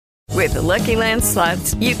With the Lucky Land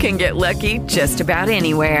Slots, you can get lucky just about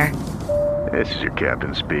anywhere. This is your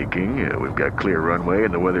captain speaking. We've got clear runway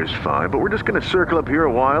and the weather's fine, but we're just going to circle up here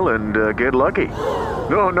a while and get lucky.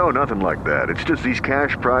 No, nothing like that. It's just these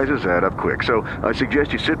cash prizes add up quick. So I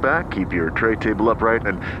suggest you sit back, keep your tray table upright,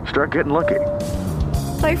 and start getting lucky.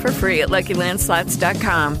 Play for free at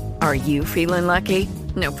LuckyLandSlots.com. Are you feeling lucky?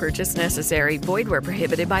 No purchase necessary. Void where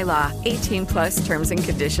prohibited by law. 18 plus terms and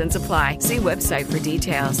conditions apply. See website for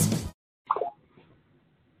details.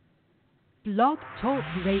 Blog Talk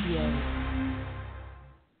Radio.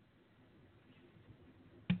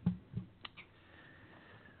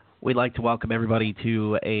 We'd like to welcome everybody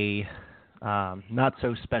to a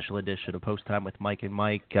not-so-special edition of Post Time with Mike and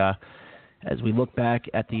Mike. As we look back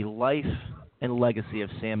at the life and legacy of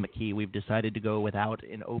Sam McKee, we've decided to go without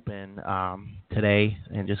an open today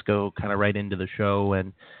and just go kind of right into the show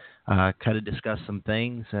and kind of discuss some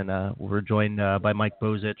things. And we're joined by Mike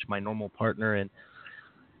Bozich, my normal partner. And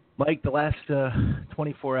Mike, the last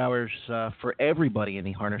 24 hours for everybody in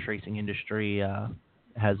the harness racing industry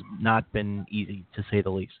has not been easy, to say the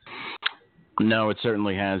least. No, it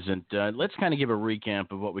certainly hasn't. Let's kind of give a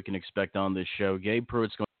recap of what we can expect on this show. Gabe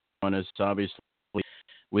Pruitt's going to join us. Obviously,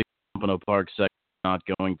 Pompano Park segment not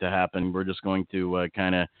going to happen. We're just going to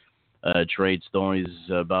kind of trade stories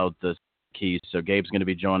about the keys. So Gabe's going to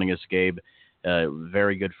be joining us. Gabe,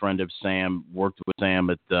 very good friend of Sam, worked with Sam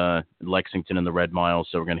at Lexington in the Red Mile,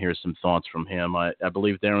 so we're going to hear some thoughts from him. I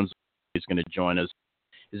believe Darren's going to join us.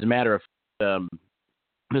 As a matter of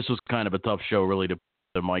this was kind of a tough show, really, to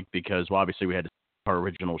Mike, because obviously we had our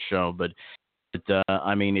original show, but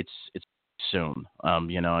I mean, it's soon.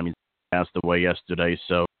 He passed away yesterday,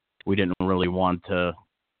 so we didn't really want to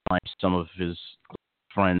find some of his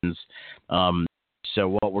friends. So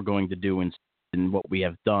what we're going to do and what we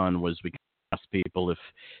have done was we asked people if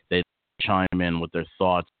they chime in with their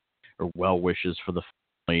thoughts or well wishes for the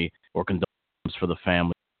family or condolences for the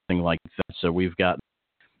family, thing like that. So we've got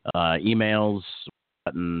emails,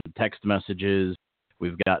 we've gotten text messages,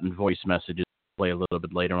 we've gotten voice messages. Play a little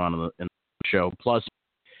bit later on in the show. Plus,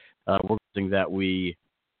 we're something that we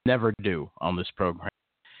never do on this program.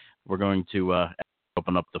 We're going to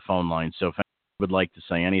open up the phone line. So if anyone would like to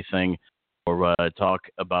say anything or talk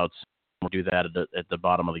about, we'll do that at the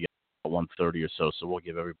bottom of the hour at 1:30 or so. So we'll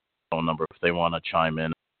give everybody a phone number if they want to chime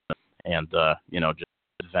in and just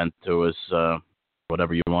vent to us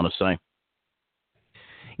whatever you want to say.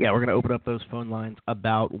 Yeah, we're going to open up those phone lines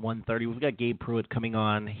about 1:30. We've got Gabe Pruitt coming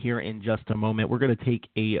on here in just a moment. We're going to take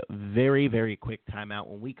a very, very quick timeout.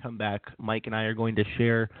 When we come back, Mike and I are going to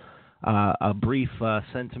share a brief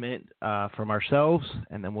sentiment from ourselves,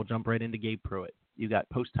 and then we'll jump right into Gabe Pruitt. You got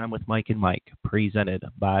Post Time with Mike and Mike, presented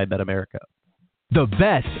by Bet America. The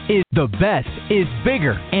best is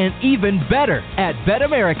bigger and even better at Bet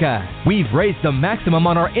America. We've raised the maximum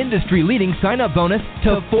on our industry-leading sign-up bonus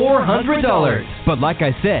to $400. But like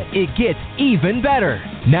I said, it gets even better.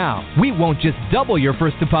 Now, we won't just double your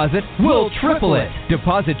first deposit, we'll triple it.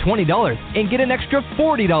 Deposit $20 and get an extra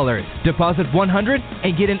 $40. Deposit $100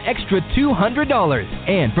 and get an extra $200.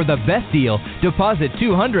 And for the best deal, deposit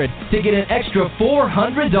 $200 to get an extra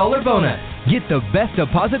 $400 bonus. Get the best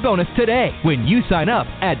deposit bonus today when you sign up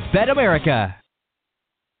at Bet America.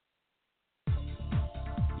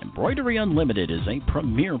 Embroidery Unlimited is a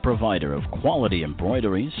premier provider of quality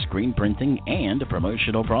embroidery, screen printing, and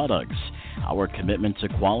promotional products. Our commitment to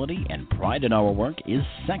quality and pride in our work is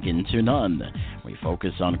second to none. We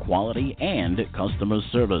focus on quality and customer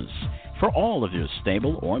service. For all of your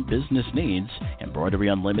stable or business needs, Embroidery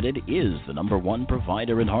Unlimited is the #1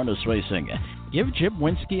 provider in harness racing. Give Jim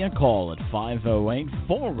Winsky a call at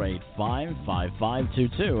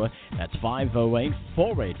 508-485-5522. That's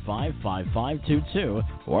 508-485-5522.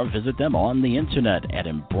 Or visit them on the internet at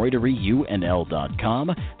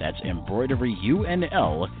embroideryunl.com. That's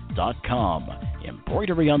embroideryunl.com.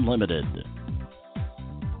 Embroidery Unlimited.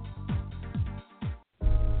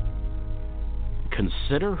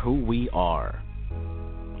 Consider who we are.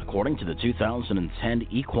 According to the 2010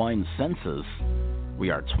 Equine Census, we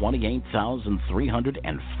are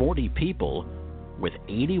 28,340 people with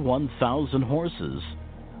 81,000 horses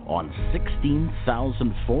on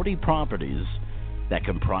 16,040 properties that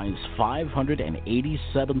comprise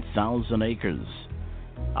 587,000 acres.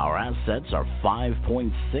 Our assets are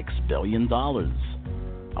 $5.6 billion.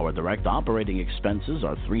 Our direct operating expenses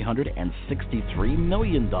are $363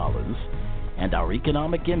 million. And our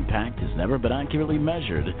economic impact has never been accurately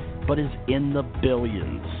measured, but is in the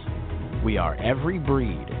billions. We are every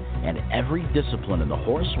breed and every discipline in the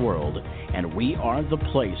horse world, and we are the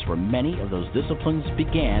place where many of those disciplines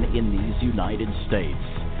began in these United States.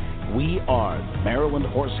 We are the Maryland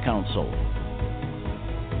Horse Council.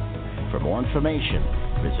 For more information,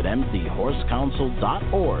 visit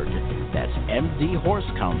mdhorsecouncil.org. That's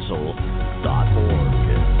mdhorsecouncil.org.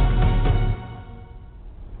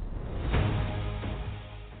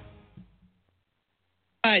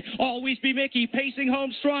 Always Be Mickey pacing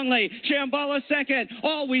home strongly. Shambhala second.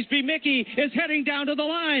 Always Be Mickey is heading down to the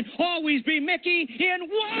line. Always Be Mickey in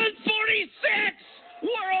 1:46.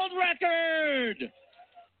 World record.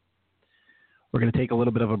 We're going to take a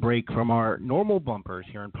little bit of a break from our normal bumpers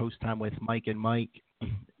here in Post Time with Mike and Mike,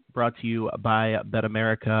 brought to you by Bet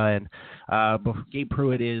America. And Gabe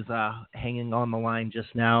Pruitt is hanging on the line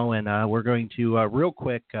just now, and we're going to real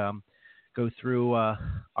quick go through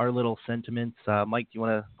our little sentiments. Mike, do you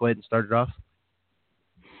want to go ahead and start it off?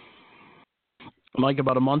 Mike,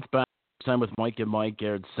 about a month back, time with Mike and Mike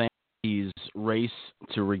aired Sam McKee's Race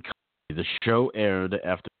to Recovery. The show aired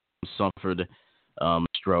after he suffered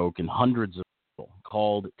stroke, and hundreds of people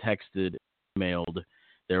called, texted, emailed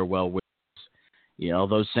their well wishes.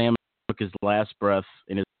 Although Sam took his last breath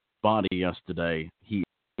in his body yesterday, he is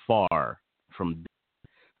far from dead.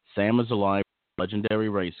 Sam is alive with legendary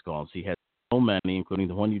race calls. He had so many, including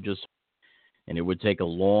the one you just heard, and it would take a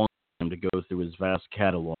long time to go through his vast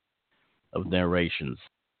catalog of narrations.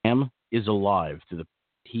 Sam is alive to the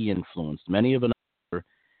he influenced. Many of another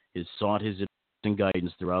has sought his advice and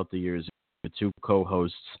guidance throughout the years. The two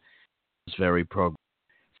co-hosts of this very program.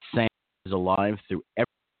 Sam is alive through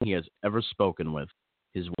everyone he has ever spoken with.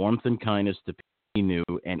 His warmth and kindness to people he knew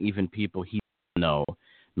and even people he didn't know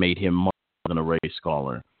made him more than a race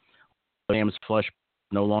caller. Sam's flesh is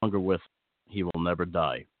no longer with him. He will never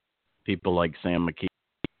die. People like Sam McKee.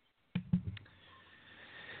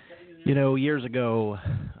 Years ago,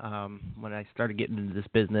 when I started getting into this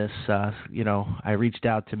business, I reached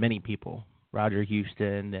out to many people, Roger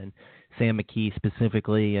Houston and Sam McKee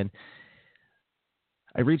specifically, and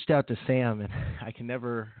I reached out to Sam, and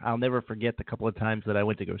I'll never forget the couple of times that I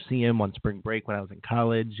went to go see him on spring break when I was in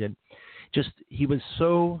college, and he was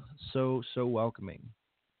so welcoming.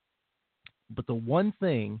 But the one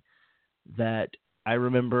thing that I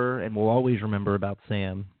remember and will always remember about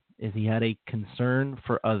Sam is he had a concern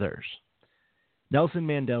for others. Nelson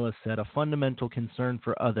Mandela said a fundamental concern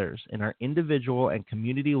for others in our individual and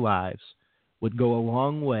community lives would go a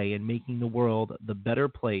long way in making the world the better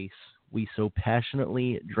place we so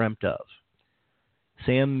passionately dreamt of.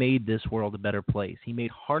 Sam made this world a better place. He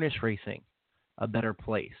made harness racing a better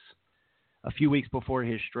place. A few weeks before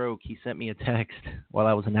his stroke, he sent me a text while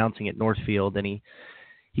I was announcing at Northfield, and he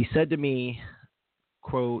said to me,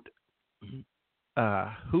 quote,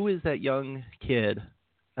 who is that young kid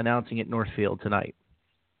announcing at Northfield tonight?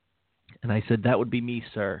 And I said, that would be me,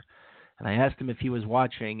 sir. And I asked him if he was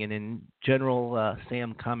watching, and in general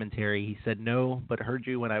Sam commentary, he said no, but heard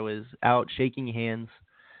you when I was out shaking hands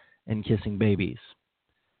and kissing babies.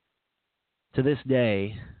 To this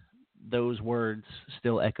day, those words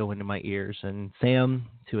still echo into my ears. And Sam,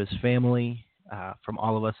 to his family, from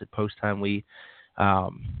all of us at Post Time, we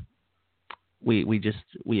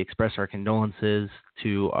express our condolences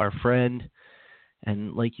to our friend.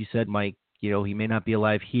 And like you said, Mike, he may not be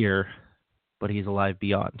alive here, but he's alive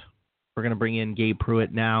beyond. We're going to bring in Gabe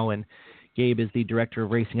Pruitt now, and Gabe is the Director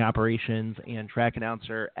of Racing Operations and Track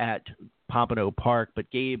Announcer at Pompano Park.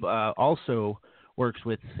 But Gabe also worked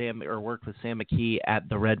with Sam McKee at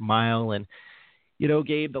the Red Mile. And,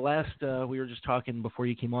 Gabe, the last, we were just talking before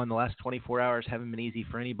you came on, the last 24 hours haven't been easy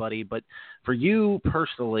for anybody. But for you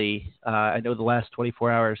personally, I know the last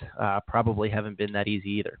 24 hours probably haven't been that easy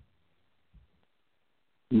either.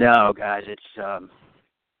 No, guys, it's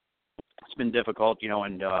been difficult,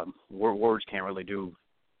 and words can't really do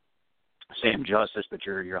Sam justice, but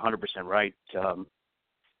you're 100% right.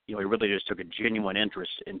 He really just took a genuine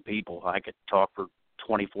interest in people. I could talk for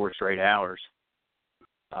 24 straight hours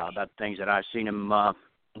about things that I've seen him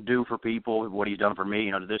do for people, what he's done for me.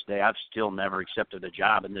 To this day, I've still never accepted a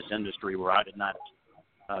job in this industry where I did not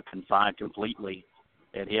confide completely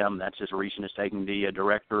at him. That's as recent as taking the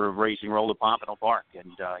Director of Racing role at Pompano Park,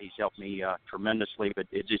 and he's helped me tremendously. But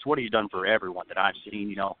it's what he's done for everyone that I've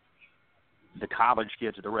seen. The college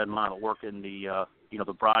kids at the Red Mile work in the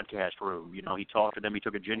the broadcast room. He talked to them. He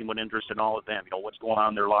took a genuine interest in all of them. What's going on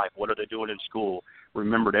in their life? What are they doing in school?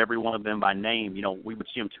 Remembered every one of them by name. We would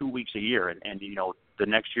see them 2 weeks a year, and the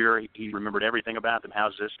next year he remembered everything about them.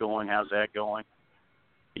 How's this going? How's that going?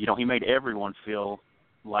 He made everyone feel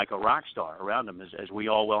like a rock star around him, as we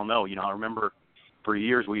all well know. I remember for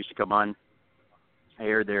years we used to come on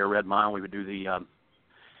air there, Red Mile. We would do the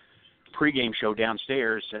pregame show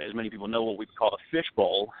downstairs. As many people know, what we call a fish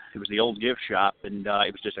bowl. It was the old gift shop, and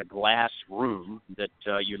it was just a glass room that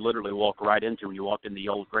you literally walk right into when you walked in the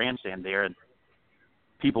old grandstand there. And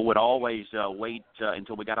people would always wait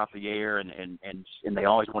until we got off the air, and they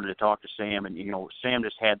always wanted to talk to Sam. And Sam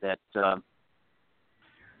just had that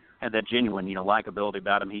genuine likability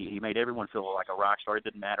about him. He made everyone feel like a rock star. It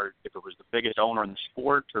didn't matter if it was the biggest owner in the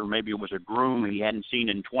sport, or maybe it was a groom he hadn't seen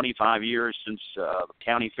in 25 years since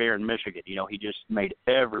county fair in Michigan. He just made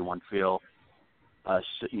everyone feel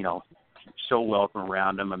so welcome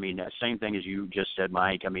around him. I mean, same thing as you just said,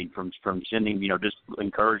 Mike. I mean, from sending just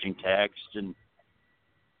encouraging texts and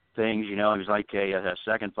things. He was like a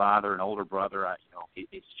second father, an older brother.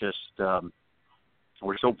 It's just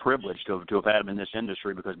we're so privileged to have had him in this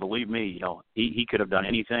industry, because believe me, he could have done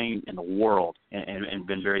anything in the world and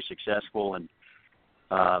been very successful. And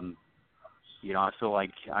I feel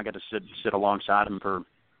like I got to sit alongside him for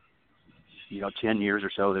 10 years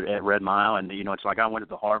or so at Red Mile, and it's like I went to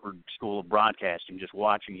the Harvard School of Broadcasting, just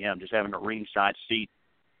watching him, just having a ringside seat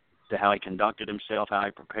to how he conducted himself, how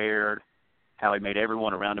he prepared, how he made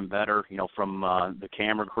everyone around him better, from the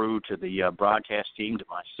camera crew to the broadcast team to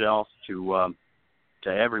myself to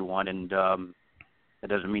everyone. And that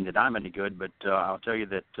doesn't mean that I'm any good, but I'll tell you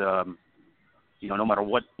that, no matter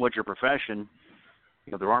what your profession,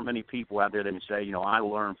 there aren't many people out there that can say, I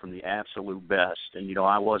learned from the absolute best. And,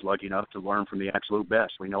 I was lucky enough to learn from the absolute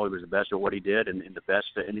best. We know he was the best at what he did and the best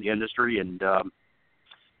in the industry. And,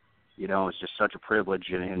 it's just such a privilege.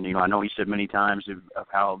 And I know he said many times of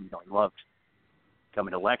how, he loved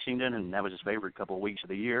coming to Lexington, and that was his favorite couple of weeks of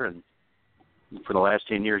the year. And for the last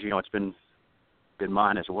 10 years, it's been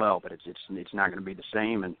mine as well, but it's not going to be the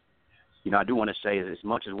same. And I do want to say that as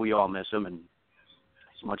much as we all miss him, and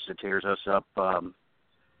as much as it tears us up,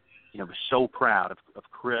 was so proud of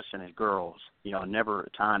Chris and his girls. Never a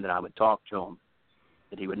time that I would talk to him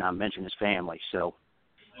that he would not mention his family. So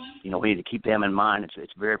we need to keep them in mind.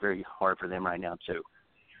 It's very, very hard for them right now too.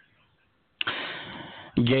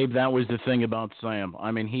 Gabe, that was the thing about Sam.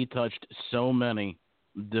 I mean, he touched so many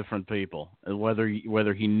different people, whether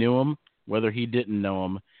he knew him, whether he didn't know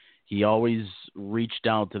him, he always reached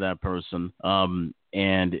out to that person.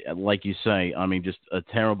 And like you say, I mean, just a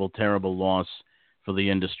terrible, terrible loss for the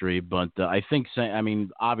industry. But I think,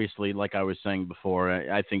 obviously, like I was saying before,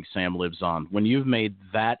 I think Sam lives on. When you've made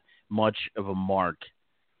that much of a mark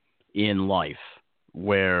in life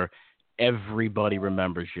where everybody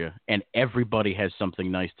remembers you and everybody has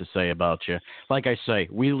something nice to say about you. Like I say,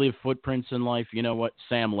 we leave footprints in life. You know what?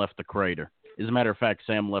 Sam left the crater. As a matter of fact,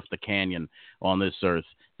 Sam left the canyon on this earth.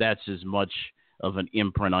 That's as much of an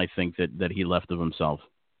imprint, I think, that he left of himself.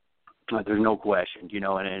 There's no question,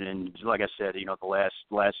 and like I said, the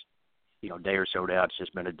last day or so now, it's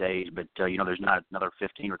just been a daze, but, there's not another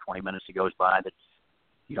 15 or 20 minutes that goes by that,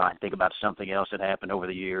 I think about something else that happened over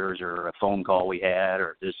the years, or a phone call we had,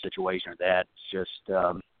 or this situation or that. It's just,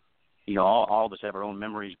 all of us have our own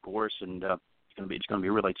memories, of course, and it's going to be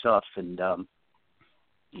really tough. And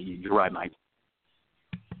you're right, Mike.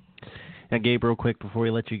 Now, Gabe, real quick before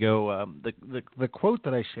we let you go, the quote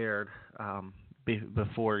that I shared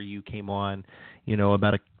before you came on,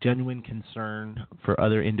 about a genuine concern for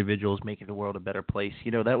other individuals making the world a better place.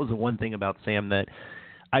 That was the one thing about Sam that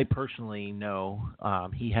I personally know.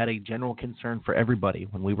 He had a general concern for everybody.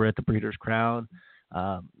 When we were at the Breeders' Crown,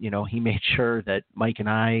 he made sure that Mike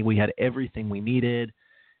and we had everything we needed.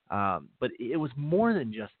 But it was more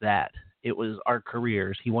than just that. It was our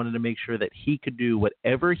careers. He wanted to make sure that he could do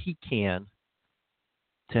whatever he can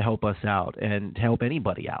to help us out and to help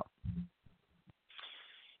anybody out.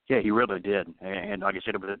 Yeah, he really did. And like I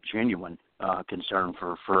said, it was a genuine concern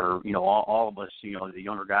for all of us, the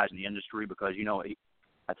younger guys in the industry, because,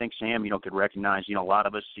 I think Sam, could recognize, a lot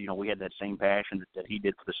of us, we had that same passion that he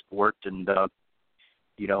did for the sport. And, to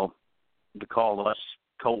call us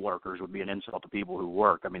co-workers would be an insult to people who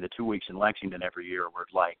work. I mean, the 2 weeks in Lexington every year were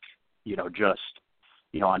like, just,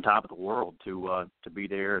 on top of the world to be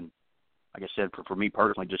there. And like I said, for me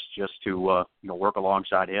personally, just to, work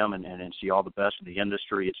alongside him and see all the best of the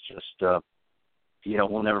industry. It's just,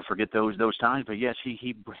 we'll never forget those times. But yes,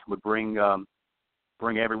 he would bring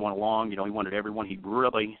everyone along. He wanted everyone. He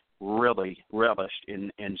really, really relished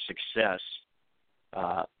in success,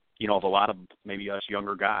 of a lot of maybe us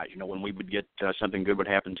younger guys. When we would get something good would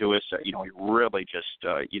happen to us, he really just,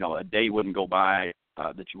 a day wouldn't go by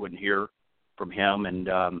that you wouldn't hear from him.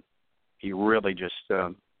 And he really just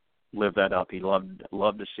lived that up. He loved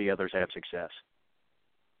to see others have success.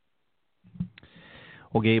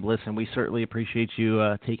 Well, Gabe, listen, we certainly appreciate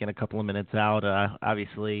you taking a couple of minutes out.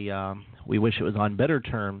 Obviously, we wish it was on better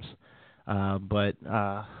terms, but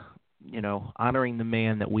honoring the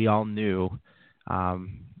man that we all knew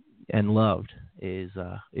and loved is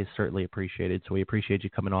certainly appreciated. So we appreciate you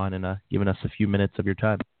coming on and giving us a few minutes of your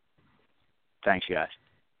time. Thanks, guys.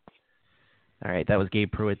 All right, that was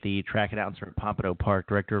Gabe Pruitt, the track announcer at Pompano Park,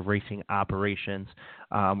 Director of Racing Operations.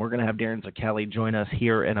 We're going to have Darren Zaccali join us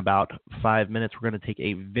here in about 5 minutes. We're going to take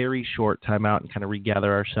a very short timeout and kind of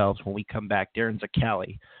regather ourselves. When we come back, Darren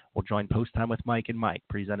Zaccali will join Post Time with Mike and Mike,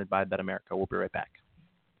 presented by Bet America. We'll be right back.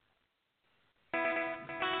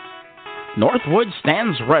 Northwood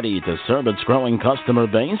stands ready to serve its growing customer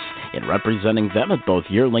base in representing them at both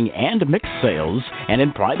yearling and mixed sales and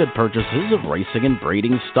in private purchases of racing and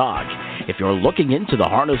breeding stock. If you're looking into the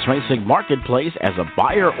harness racing marketplace as a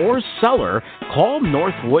buyer or seller, call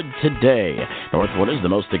Northwood today. Northwood is the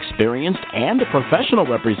most experienced and professional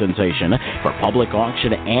representation for public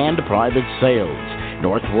auction and private sales.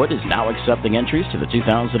 Northwood is now accepting entries to the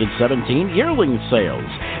 2017 yearling sales.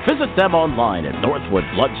 Visit them online at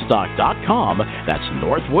northwoodbloodstock.com. That's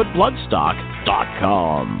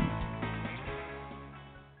northwoodbloodstock.com.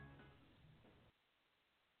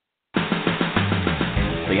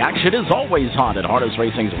 The action is always hot at Harness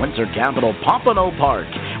Racing's winter capital, Pompano Park.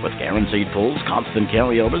 With guaranteed pulls, constant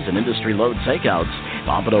carryovers, and industry load takeouts,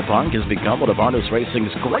 Pompano Park has become one of Harness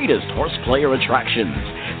Racing's greatest horse player attractions.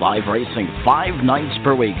 Live racing 5 nights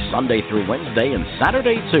per week, Sunday through Wednesday and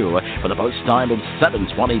Saturday too, with a post time of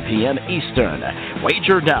 7:20 p.m. Eastern.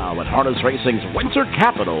 Wager now at Harness Racing's winter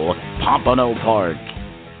capital, Pompano Park.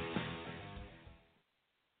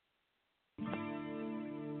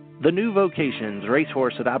 The New Vocations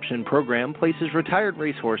Racehorse Adoption Program places retired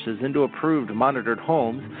racehorses into approved monitored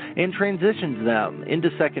homes and transitions them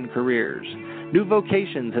into second careers. New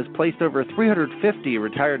Vocations has placed over 350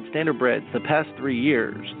 retired standardbreds the past 3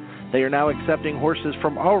 years. They are now accepting horses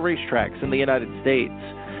from all racetracks in the United States.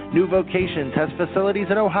 New Vocations has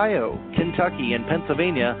facilities in Ohio, Kentucky, and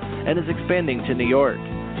Pennsylvania, and is expanding to New York.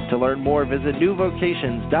 To learn more, visit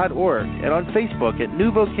newvocations.org and on Facebook at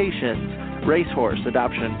New Vocations Racehorse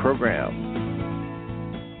Adoption Program.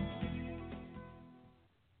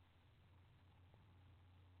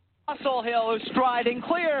 Muscle Hill is striding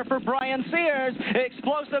clear for Brian Sears.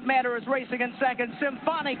 Explosive Matter is racing in second.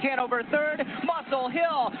 Symphonic Hanover third. Muscle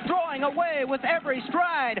Hill throwing away with every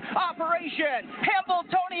stride. Operation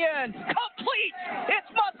Hambletonian complete. It's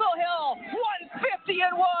Muscle Hill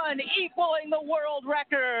 150-1, equaling the world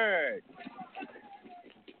record.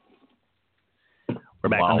 We're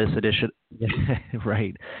back on this edition.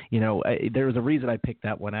 Right. There was a reason I picked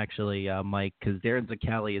that one, actually, Mike, because Darren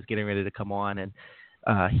Zaccali is getting ready to come on, and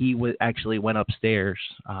he actually went upstairs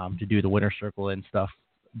to do the winner's circle and stuff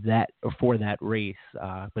for that race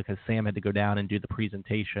because Sam had to go down and do the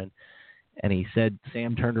presentation. And he said,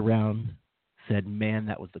 Sam turned around, said, man,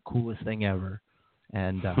 that was the coolest thing ever.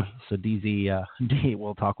 And so DZ,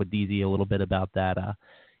 we'll talk with DZ a little bit about that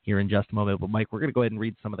here in just a moment. But Mike, we're going to go ahead and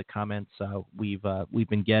read some of the comments we've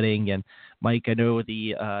been getting. And Mike, I know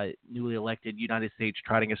the newly elected United States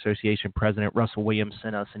Trotting Association President Russell Williams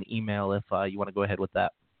sent us an email. If you want to go ahead with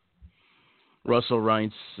that. Russell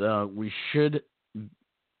writes, we should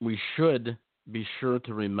be sure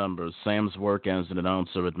to remember Sam's work as an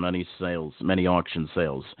announcer at many auction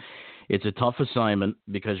sales. It's a tough assignment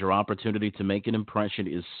because your opportunity to make an impression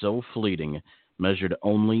is so fleeting, measured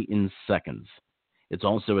only in seconds. It's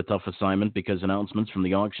also a tough assignment because announcements from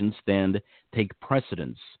the auction stand take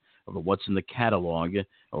precedence over what's in the catalog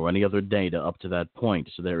or any other data up to that point,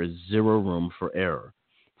 so there is zero room for error.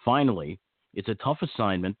 Finally, it's a tough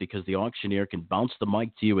assignment because the auctioneer can bounce the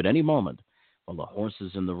mic to you at any moment while the horse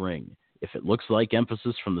is in the ring, if it looks like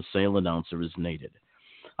emphasis from the sale announcer is needed.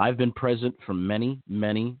 I've been present for many,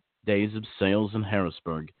 many days of sales in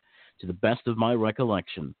Harrisburg. To the best of my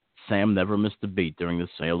recollection, Sam never missed a beat during the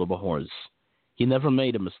sale of a horse. He never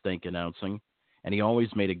made a mistake announcing, and he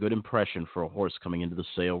always made a good impression for a horse coming into the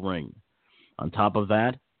sale ring. On top of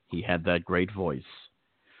that, he had that great voice.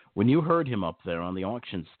 When you heard him up there on the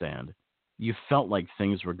auction stand, you felt like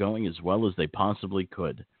things were going as well as they possibly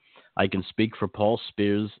could. I can speak for Paul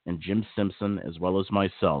Spears and Jim Simpson as well as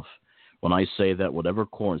myself when I say that whatever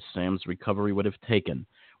course Sam's recovery would have taken,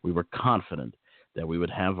 we were confident that we would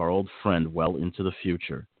have our old friend well into the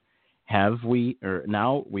future.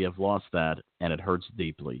 Now we have lost that, and it hurts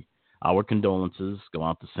deeply. Our condolences go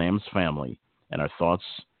out to Sam's family, and our thoughts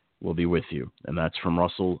will be with you. And that's from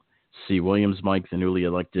Russell C. Williams, Mike, the newly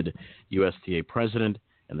elected USTA president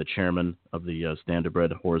and the chairman of the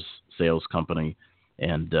Standardbred Horse Sales Company,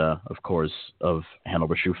 and, of course, of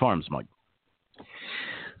Hanover Shoe Farms, Mike.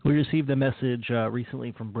 We received a message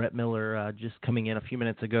recently from Brett Miller just coming in a few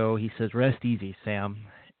minutes ago. He says, rest easy, Sam.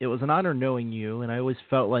 It was an honor knowing you, and I always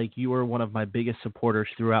felt like you were one of my biggest supporters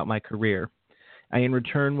throughout my career. I, in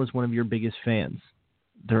return, was one of your biggest fans.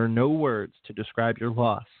 There are no words to describe your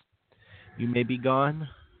loss. You may be gone,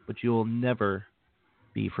 but you will never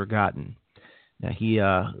be forgotten. Now,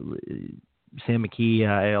 Sam McKee,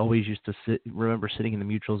 I always used to remember sitting in the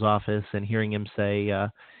Mutual's office and hearing him say,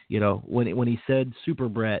 when he said Super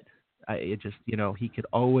Brett, he could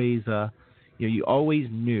always, you always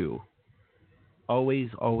knew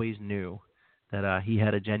that he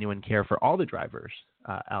had a genuine care for all the drivers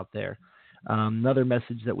out there. Another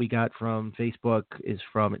message that we got from Facebook is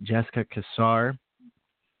from Jessica Kassar.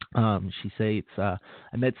 She says,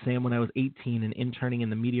 I met Sam when I was 18 and interning in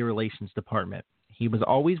the media relations department. He was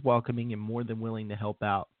always welcoming and more than willing to help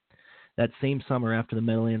out. That same summer after the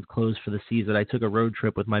Meadowlands closed for the season, I took a road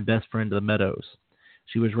trip with my best friend to the Meadows.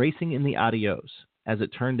 She was racing in the Adios. As it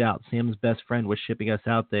turned out, Sam's best friend was shipping us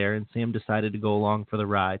out there, and Sam decided to go along for the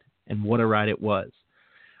ride. And what a ride it was.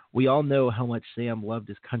 We all know how much Sam loved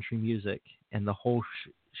his country music and the whole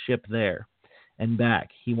ship there and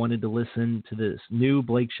back. He wanted to listen to this new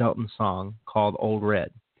Blake Shelton song called Old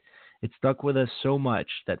Red. It stuck with us so much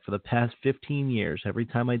that for the past 15 years, every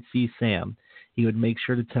time I'd see Sam, he would make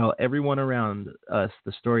sure to tell everyone around us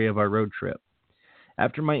the story of our road trip.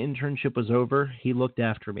 After my internship was over, he looked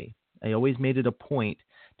after me. I always made it a point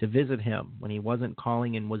to visit him when he wasn't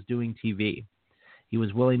calling and was doing TV. He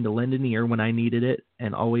was willing to lend an ear when I needed it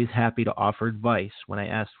and always happy to offer advice when I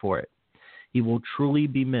asked for it. He will truly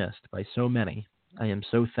be missed by so many. I am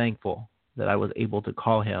so thankful that I was able to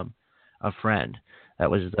call him a friend. That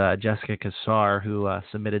was Jessica Kassar who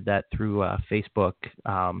submitted that through Facebook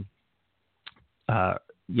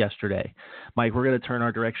yesterday. Mike, we're going to turn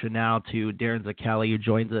our direction now to Darren Zacali, who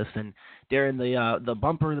joins us. And Darren, the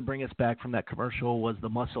bumper to bring us back from that commercial was the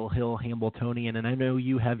Muscle Hill Hambletonian, and I know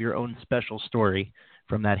you have your own special story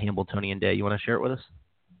from that Hambletonian day. You want to share it with us?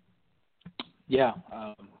 Yeah,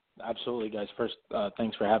 absolutely, guys. First,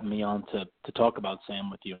 thanks for having me on to talk about Sam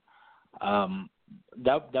with you.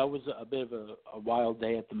 That was a bit of a wild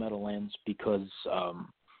day at the Meadowlands because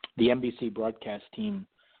the NBC broadcast team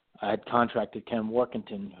had contracted Ken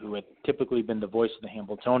Workington, who had typically been the voice of the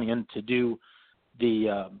Hambletonian, to do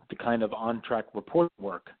the kind of on-track report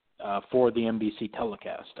work for the NBC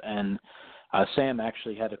telecast. And Sam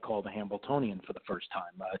actually had to call the Hambletonian for the first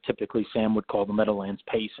time. Typically, Sam would call the Meadowlands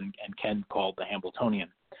Pace, and Ken called the Hambletonian.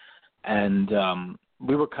 And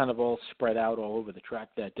we were kind of all spread out all over the track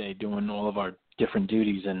that day doing all of our different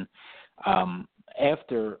duties. And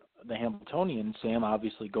after the Hambletonian, Sam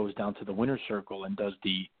obviously goes down to the winner's circle and does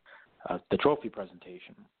the trophy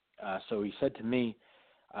presentation. So he said to me,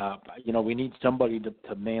 we need somebody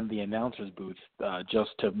to man the announcer's booth just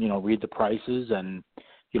to, read the prices and,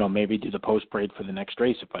 maybe do the post parade for the next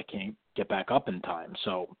race if I can't get back up in time.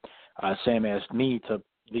 So Sam asked me to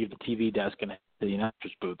leave the TV desk and head to the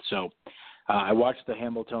announcer's booth. So I watched the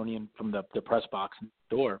Hambletonian from the press box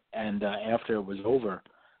door, and after it was over,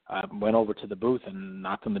 I went over to the booth and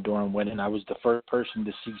knocked on the door and went in. I was the first person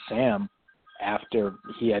to see Sam after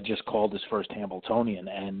he had just called his first Hambletonian,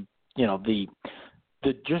 and the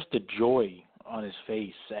joy on his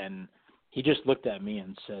face, and he just looked at me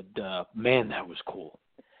and said, "Man, that was cool."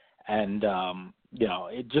 And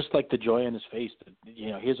it just like the joy on his face that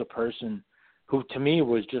here's a person who to me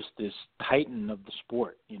was just this titan of the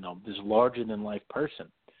sport, this larger than life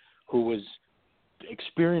person who was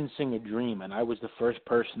experiencing a dream, and I was the first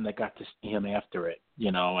person that got to see him after it,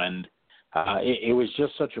 and it was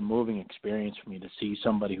just such a moving experience for me to see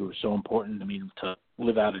somebody who was so important to me to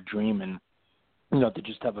live out a dream and, to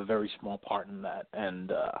just have a very small part in that.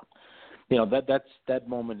 And, that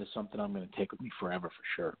moment is something I'm going to take with me forever for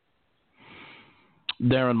sure.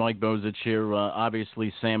 Darren, Mike Bozich here.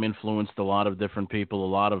 Obviously, Sam influenced a lot of different people, a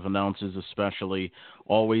lot of announcers especially,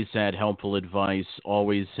 always had helpful advice,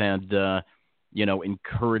 always had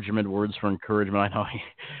encouragement, words for encouragement.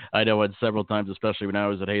 I know it several times, especially when I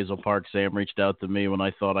was at Hazel Park. Sam reached out to me when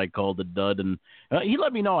I thought I called a dud, and he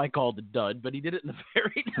let me know I called a dud, but he did it in a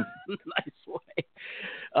very nice way.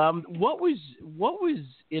 What was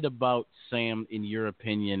it about Sam, in your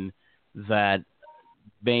opinion, that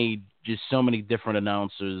made just so many different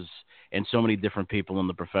announcers and so many different people in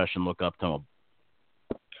the profession look up to him?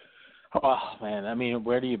 Oh man, I mean,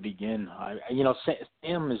 where do you begin?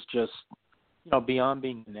 Sam is just, beyond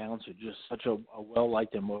being an announcer, just such a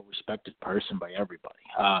well-liked and well-respected person by everybody.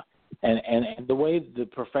 And the way, the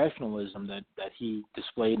professionalism that he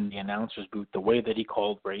displayed in the announcer's booth, the way that he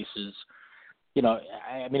called races,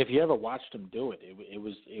 if you ever watched him do it,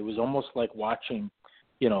 it was almost like watching,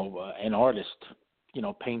 an artist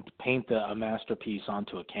paint a masterpiece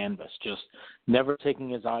onto a canvas. Just never taking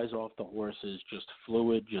his eyes off the horses. Just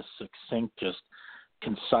fluid, just succinct, just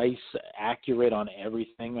concise, accurate on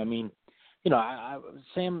everything. I mean,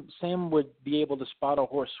 Sam would be able to spot a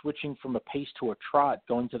horse switching from a pace to a trot,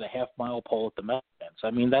 going to the half-mile pole at the Meadowlands. I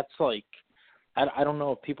mean, that's like, I don't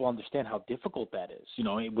know if people understand how difficult that is,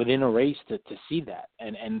 within a race to see that.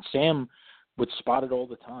 And Sam would spot it all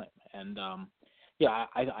the time. And,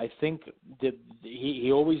 I think that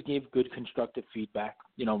he always gave good constructive feedback.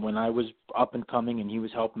 When I was up and coming and he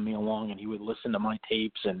was helping me along, and he would listen to my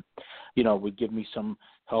tapes and, would give me some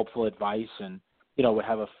helpful advice and, would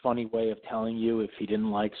have a funny way of telling you if he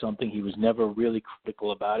didn't like something. He was never really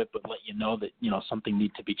critical about it, but let you know that, something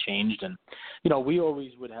needs to be changed. And, we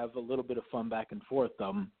always would have a little bit of fun back and forth.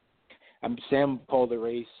 Sam called a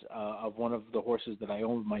race of one of the horses that I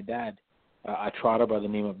owned with my dad, a trotter by the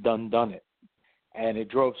name of Done It. And it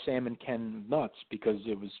drove Sam and Ken nuts because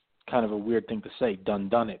it was kind of a weird thing to say,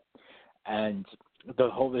 Done It. And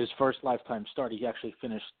his first lifetime start, he actually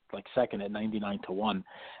finished like second at 99-1.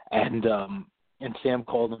 And Sam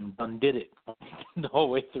called him Done Did It the whole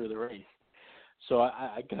way through the race. So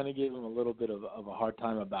I kind of gave him a little bit of a hard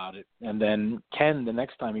time about it. And then Ken, the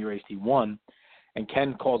next time he raced, he won. And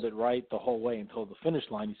Ken called it right the whole way until the finish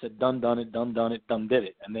line. He said, Done it, Done Did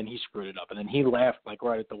It. And then he screwed it up. And then he laughed like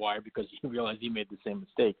right at the wire because he realized he made the same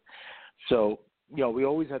mistake. So, we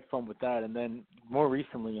always had fun with that. And then more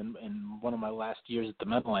recently, in one of my last years at the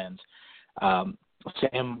Meadowlands,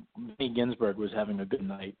 Sam Ginsberg was having a good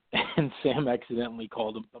night, and Sam accidentally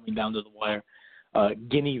called him coming down to the wire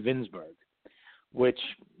Guinea Vinsberg, which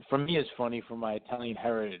for me is funny for my Italian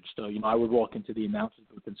heritage. So, I would walk into the announcers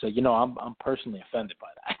booth and say, I'm personally offended by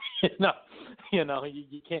that.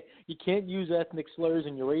 You can't use ethnic slurs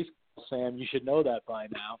in your race, Sam. You should know that by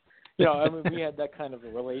now. We had that kind of a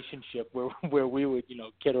relationship where we would,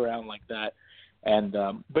 kid around like that. And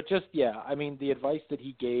but just the advice that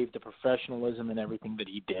he gave, the professionalism and everything that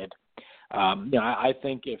he did, I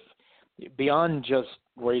think if beyond just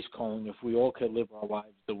race calling, if we all could live our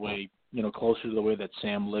lives the way closer to the way that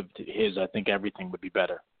Sam lived his, I think everything would be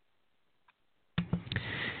better.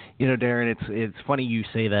 Darren, it's funny you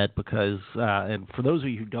say that because and for those of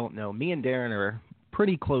you who don't know, me and Darren are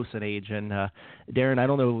pretty close in age, and Darren, I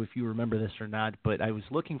don't know if you remember this or not, but I was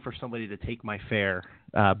looking for somebody to take my fare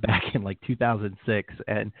back in like 2006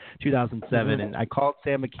 and 2007, and I called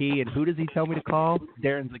Sam McKee, and who does he tell me to call?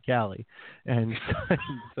 Darren Zaccali. And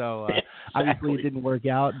so obviously it didn't work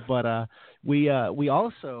out, but we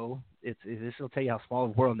also, this will tell you how small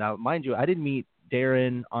of a world. Now, mind you, I didn't meet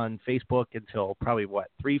Darren on Facebook until probably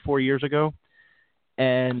 3-4 years ago.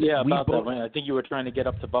 And about that. I think you were trying to get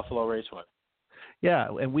up to Buffalo Raceway. Yeah,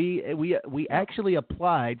 and we actually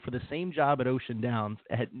applied for the same job at Ocean Downs.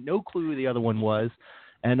 I had no clue who the other one was,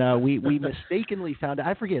 and we mistakenly found out.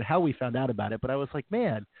 I forget how we found out about it, but I was like,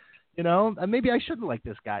 man, maybe I shouldn't like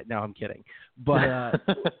this guy. No, I'm kidding. But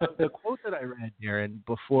the quote that I read, Darren,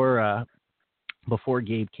 before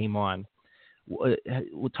Gabe came on,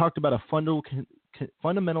 we talked about a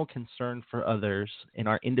fundamental concern for others in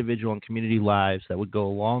our individual and community lives that would go a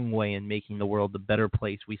long way in making the world the better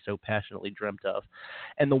place we so passionately dreamt of.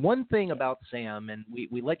 And the one thing about Sam, and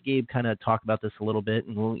we let Gabe kind of talk about this a little bit,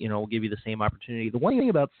 and we'll give you the same opportunity. The one thing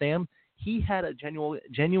about Sam, he had a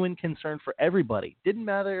genuine concern for everybody. Didn't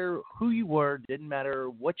matter who you were, didn't matter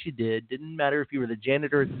what you did, didn't matter if you were the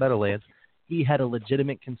janitor at the Meadowlands. He had a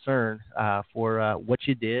legitimate concern for what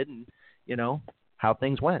you did and, how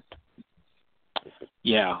things went.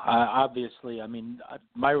 Yeah, obviously.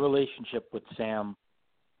 My relationship with Sam,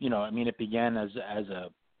 it began as a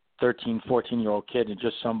 13, 14-year-old kid and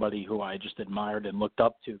just somebody who I just admired and looked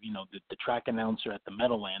up to. The track announcer at the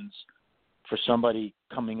Meadowlands, for somebody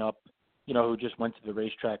coming up, who just went to the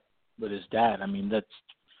racetrack with his dad.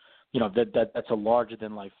 That's a larger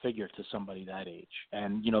than life figure to somebody that age.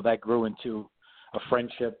 And that grew into a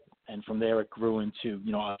friendship, and from there it grew into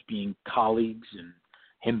us being colleagues and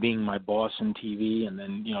him being my boss in TV, and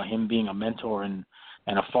then, him being a mentor and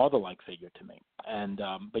a father-like figure to me. And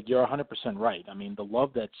but you're 100% right. The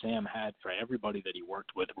love that Sam had for everybody that he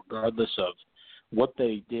worked with, regardless of what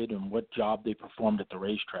they did and what job they performed at the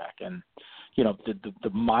racetrack. And, the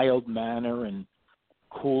mild manner and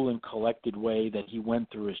cool and collected way that he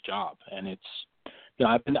went through his job. And it's,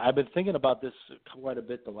 I've been thinking about this quite a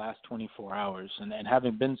bit the last 24 hours, and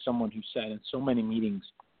having been someone who sat in so many meetings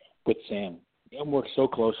with Sam and worked so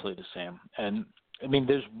closely to Sam. And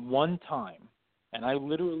there's one time, and I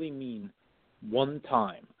literally mean one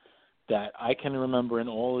time, that I can remember in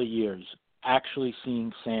all the years actually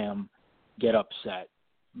seeing Sam get upset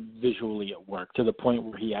visually at work to the point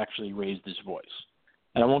where he actually raised his voice.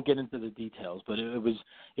 and I won't get into the details, but it was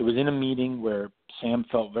in a meeting where Sam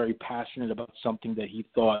felt very passionate about something that he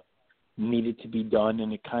thought needed to be done,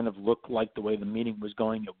 and it kind of looked like the way the meeting was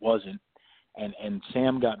going, it wasn't, and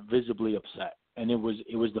Sam got visibly upset, and it was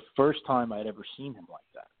the first time I'd ever seen him like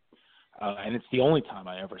that, and it's the only time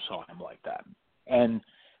I ever saw him like that, and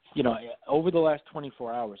over the last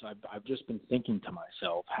 24 hours, I've just been thinking to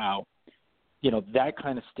myself how, that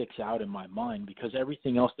kind of sticks out in my mind, because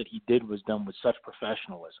everything else that he did was done with such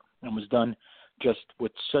professionalism and was done just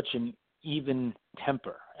with such an even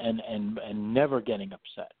temper and never getting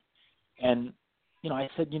upset. And, I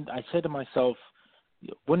said to myself,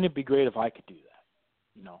 wouldn't it be great if I could do that?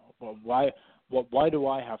 Why do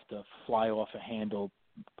I have to fly off a handle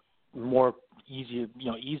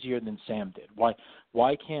easier than Sam did? Why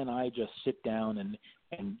can't I just sit down and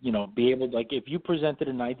be able to, like, if you presented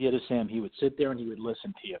an idea to Sam, he would sit there and he would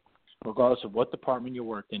listen to you, regardless of what department you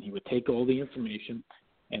worked in. He would take all the information,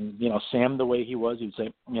 and Sam, the way he was, he would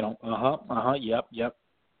say, yep,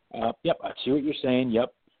 I see what you're saying,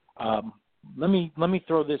 yep. Let me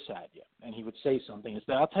throw this at you, and he would say something and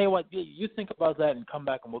say, I'll tell you what, you think about that and come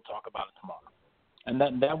back and we'll talk about it tomorrow, and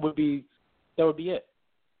that would be it.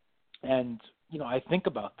 And I think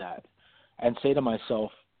about that and say to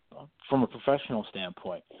myself, from a professional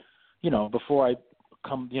standpoint, before I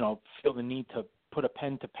feel the need to put a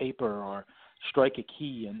pen to paper or strike a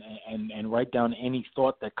key and write down any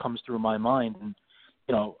thought that comes through my mind, and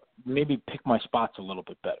maybe pick my spots a little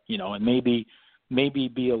bit better, and maybe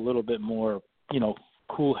be a little bit more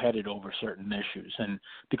cool-headed over certain issues, and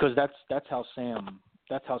because that's how Sam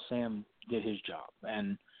did his job.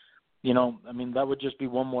 And that would just be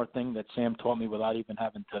one more thing that Sam taught me without even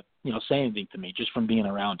having to, say anything to me, just from being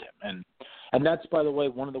around him. And that's, by the way,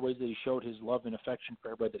 one of the ways that he showed his love and affection for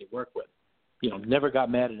everybody that he worked with. Never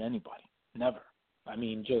got mad at anybody. Never. I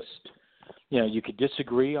mean, just, you could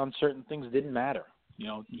disagree on certain things. It didn't matter.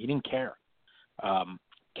 He didn't care.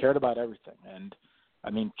 Cared about everything. And, I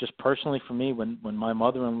mean, just personally for me, when my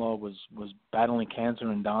mother-in-law was battling cancer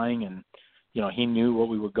and dying, and he knew what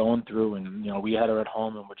we were going through, and, we had her at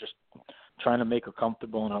home, and we're just trying to make her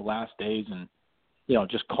comfortable in her last days, and,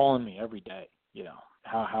 just calling me every day,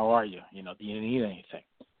 how are you? Do you need anything?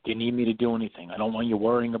 Do you need me to do anything? I don't want you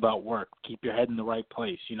worrying about work. Keep your head in the right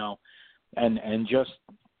place, and just,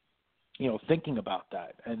 thinking about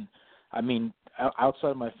that. And, I mean, outside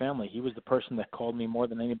of my family, he was the person that called me more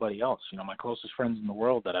than anybody else. My closest friends in the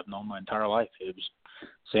world that I've known my entire life,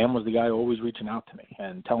 Sam was the guy always reaching out to me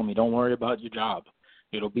and telling me, don't worry about your job.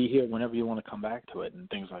 It'll be here whenever you want to come back to it, and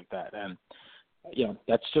things like that. And,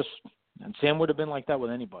 that's just – and Sam would have been like that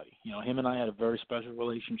with anybody. Him and I had a very special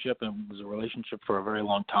relationship, and it was a relationship for a very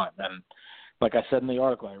long time. And like I said in the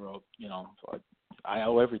article I wrote, I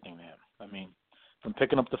owe everything to him. I mean, from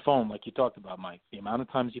picking up the phone, like you talked about, Mike, the amount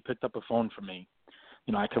of times he picked up a phone for me,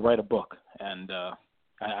 I could write a book, and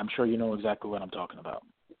I'm sure you know exactly what I'm talking about.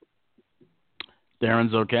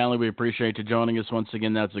 Darren Zocali, we appreciate you joining us once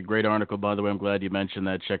again. That's a great article, by the way. I'm glad you mentioned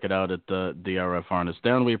that. Check it out at the DRF Harness.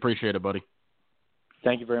 Darren, we appreciate it, buddy.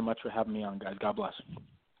 Thank you very much for having me on, guys. God bless.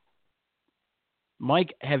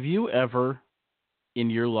 Mike, have you ever in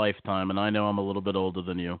your lifetime, and I know I'm a little bit older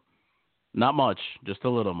than you, not much, just a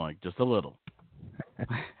little, Mike, just a little.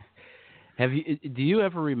 Do you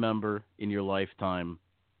ever remember in your lifetime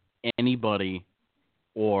anybody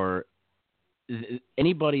that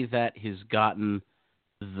has gotten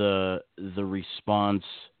the response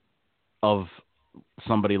of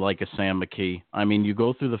somebody like a Sam McKee? I mean, you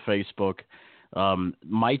go through the Facebook.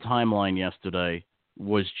 My timeline yesterday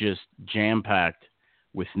was just jam-packed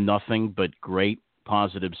with nothing but great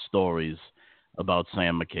positive stories about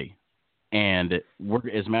Sam McKee. And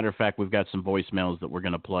as a matter of fact, we've got some voicemails that we're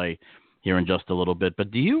going to play here in just a little bit. But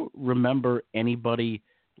do you remember anybody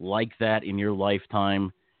like that in your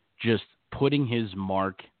lifetime just putting his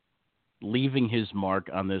mark, leaving his mark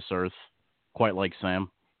on this earth, quite like Sam?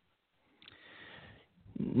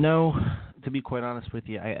 No, to be quite honest with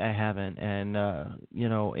you, I haven't. And,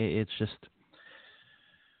 it's just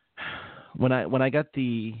when I got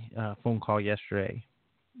the phone call yesterday,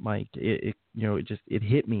 Mike, it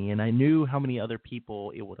hit me, and I knew how many other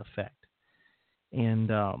people it would affect.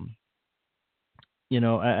 And,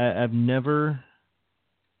 I've never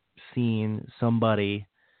seen somebody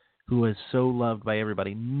who is so loved by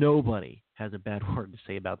everybody. Nobody has a bad word to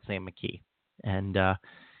say about Sam McKee. And,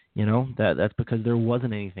 that's because there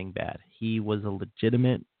wasn't anything bad. He was a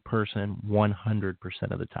legitimate person 100%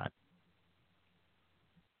 of the time.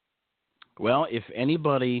 Well, if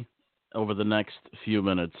anybody over the next few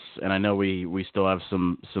minutes, and I know we still have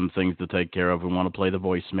some things to take care of. We want to play the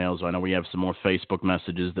voicemails. I know we have some more Facebook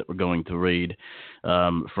messages that we're going to read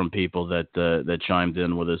from people that chimed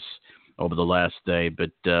in with us over the last day.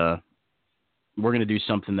 But we're going to do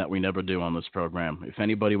something that we never do on this program. If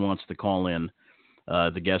anybody wants to call in,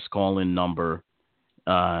 the guest call-in number,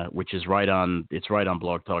 which is right on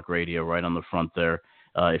Blog Talk Radio, right on the front there.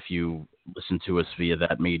 If you listen to us via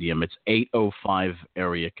that medium, it's 805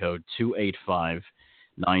 area code 285-9792.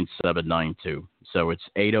 So it's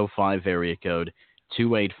 805 area code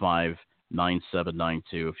 285-9792.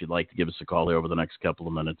 If you'd like to give us a call here over the next couple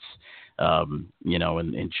of minutes, and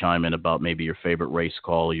chime in about maybe your favorite race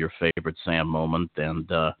call or your favorite Sam moment, and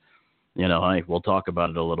we'll talk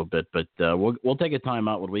about it a little bit. But we'll take a time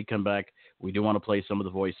out when we come back. We do want to play some of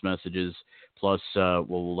the voice messages, plus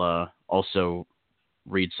we'll also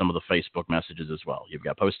read some of the Facebook messages as well. You've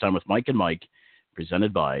got Post Time with Mike and Mike,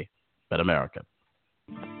 presented by Bet America.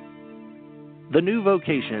 The New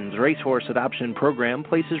Vocations Racehorse Adoption Program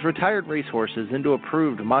places retired racehorses into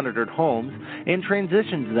approved monitored homes and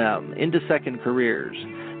transitions them into second careers.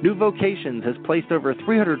 New Vocations has placed over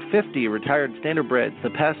 350 retired standardbreds the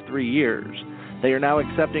past 3 years. They are now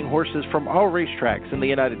accepting horses from all racetracks in the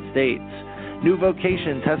United States. New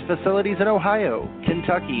Vocations has facilities in Ohio,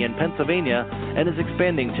 Kentucky, and Pennsylvania, and is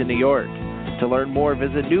expanding to New York. To learn more,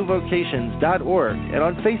 visit newvocations.org and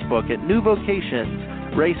on Facebook at New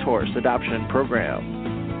Vocations Racehorse Adoption Program.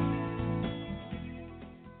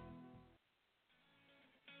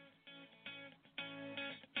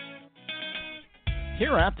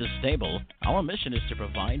 Here at the stable, our mission is to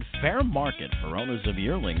provide fair market for owners of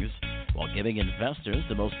yearlings while giving investors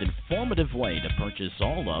the most informative way to purchase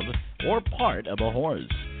all of or part of a horse.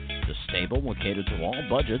 The stable will cater to all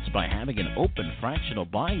budgets by having an open fractional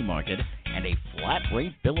buying market and a flat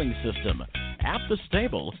rate billing system. At the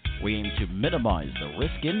stable, we aim to minimize the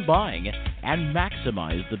risk in buying and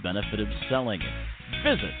maximize the benefit of selling.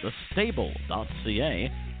 Visit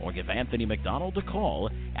thestable.ca or give Anthony McDonald a call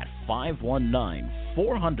at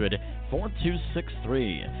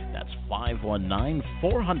 519-400-4263. That's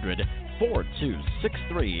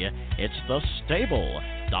 519-400-4263. It's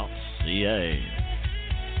thestable.ca.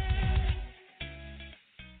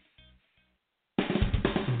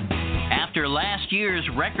 After last year's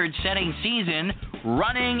record-setting season,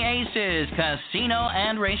 Running Aces Casino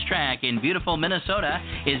and Racetrack in beautiful Minnesota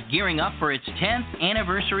is gearing up for its 10th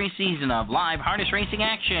anniversary season of live harness racing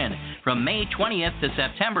action from May 20th to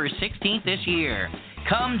September 16th this year.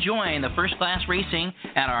 Come join the first-class racing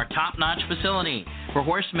at our top-notch facility. For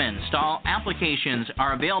horsemen, stall applications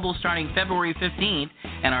are available starting February 15th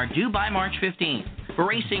and are due by March 15th. For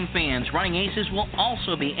racing fans, Running Aces will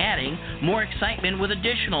also be adding more excitement with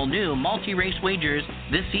additional new multi-race wagers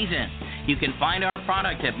this season. You can find our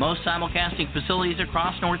product at most simulcasting facilities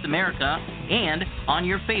across North America and on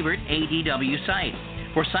your favorite ADW site.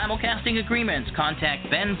 For simulcasting agreements, contact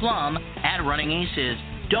Ben Plum at Running Aces.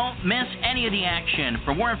 Don't miss any of the action.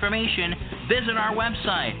 For more information, visit our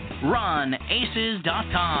website,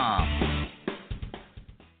 runaces.com.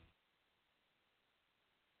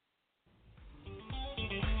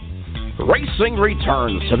 Racing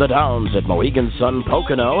returns to the Downs at Mohegan Sun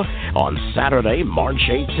Pocono on Saturday, March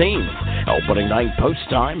 18th. Opening night post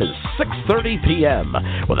time is 6:30 p.m.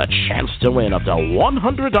 with a chance to win up to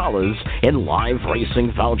 $100 in live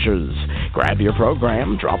racing vouchers. Grab your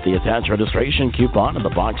program, drop the attached registration coupon in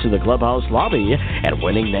the box of the clubhouse lobby, and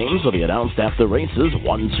winning names will be announced after races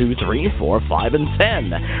 1, 2, 3, 4, 5, and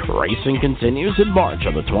 10. Racing continues in March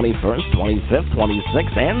on the 21st, 25th,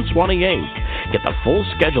 26th, and 28th. Get the full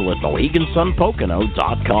schedule at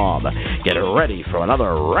MoheganSunPocono.com. Get ready for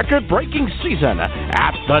another record-breaking season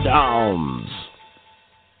at the Downs.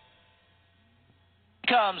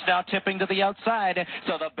 Comes now tipping to the outside,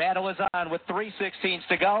 so the battle is on with 3/16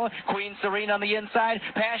 to go. Queen Serene on the inside,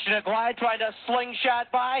 Passionate Glide trying to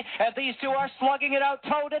slingshot by, and these two are slugging it out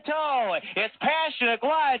toe-to-toe. It's Passionate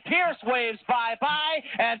Glide, Pierce waves bye-bye,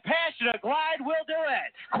 and Passionate Glide will do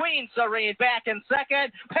it. Queen Serene back in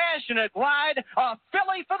second, Passionate Glide, a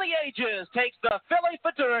filly for the ages, takes the filly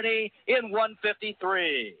fraternity in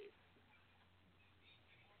 153.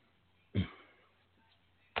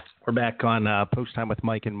 We're back on Post Time with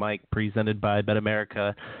Mike and Mike, presented by Bet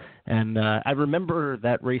America. And I remember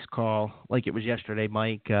that race call like it was yesterday,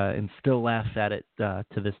 Mike, and still laugh at it to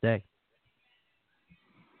this day.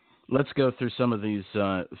 Let's go through some of these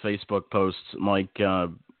Facebook posts, Mike.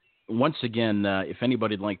 Once again, if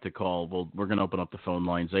anybody'd like to call, we're going to open up the phone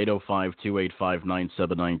lines.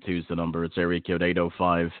 805-285-9792 is the number. It's area code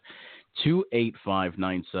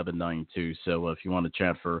 285-9792. So if you want to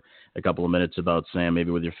chat for a couple of minutes about Sam,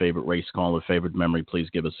 maybe with your favorite race call or favorite memory, please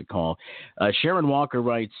give us a call. Sharon Walker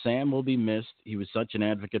writes, Sam will be missed. He was such an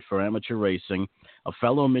advocate for amateur racing, a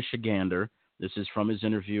fellow Michigander. This is from his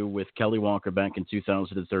interview with Kelly Walker back in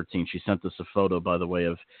 2013. She sent us a photo, by the way,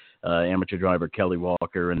 of amateur driver Kelly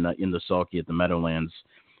Walker in the sulky at the Meadowlands.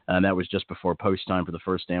 And that was just before post time for the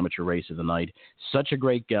first amateur race of the night. Such a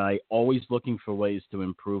great guy, always looking for ways to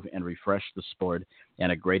improve and refresh the sport,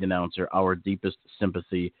 and a great announcer. Our deepest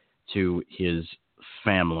sympathy to his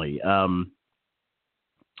family.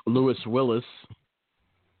 Lewis Willis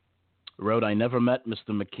wrote, I never met Mr.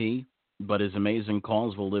 McKee, but his amazing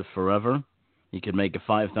calls will live forever. He could make a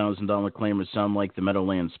 $5,000 claimer sound like the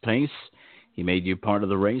Meadowlands pace. He made you part of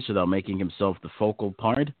the race without making himself the focal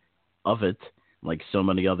part of it, like so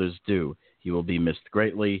many others do. He will be missed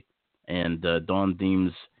greatly. And Dawn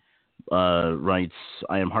Deems writes,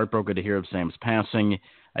 I am heartbroken to hear of Sam's passing.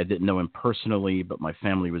 I didn't know him personally, but my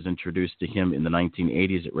family was introduced to him in the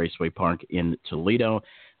 1980s at Raceway Park in Toledo.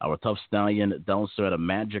 Our tough stallion, Delso, had a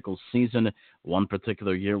magical season, one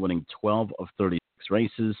particular year winning 12 of 36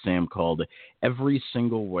 races. Sam called every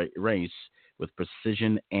single race with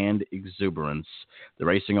precision and exuberance. The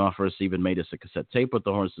racing office even made us a cassette tape with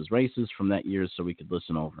the horses' races from that year so we could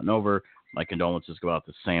listen over and over. My condolences go out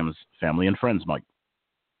to Sam's family and friends, Mike.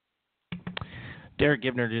 Derek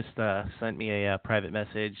Gibner just sent me a private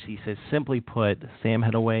message. He says, simply put, Sam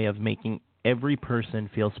had a way of making every person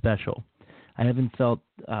feel special. I haven't felt,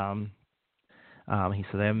 he said,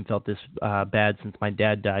 I haven't felt this bad since my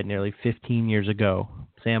dad died nearly 15 years ago.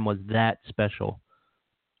 Sam was that special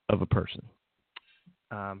of a person.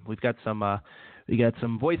 We've got some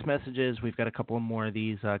voice messages. We've got a couple more of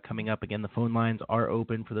these coming up. Again, the phone lines are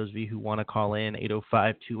open for those of you who want to call in,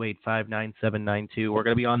 805-285-9792. We're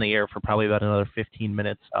going to be on the air for probably about another 15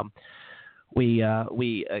 minutes. We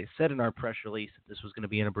said in our press release that this was going to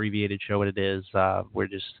be an abbreviated show, and it is. We're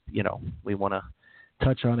just, we want to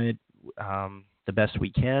touch on it the best we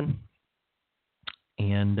can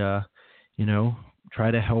and, try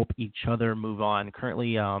to help each other move on.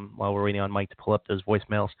 Currently, while we're waiting on Mike to pull up those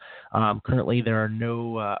voicemails, currently there are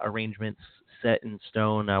no arrangements set in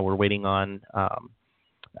stone. We're waiting on,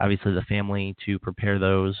 obviously, the family to prepare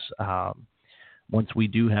those. Once we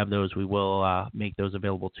do have those, we will make those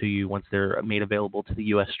available to you once they're made available to the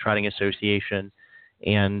U.S. Trotting Association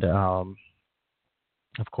and, of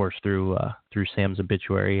course, through Sam's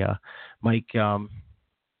obituary. Mike, you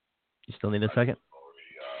still need a second?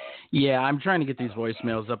 Yeah, I'm trying to get these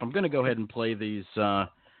voicemails up. I'm going to go ahead and play these. I'm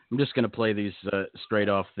just going to play these straight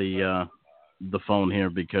off the phone here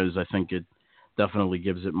because I think it definitely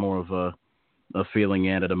gives it more of a feeling,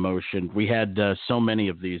 added emotion. We had so many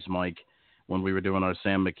of these, Mike, when we were doing our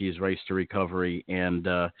Sam McKee's Race to Recovery, and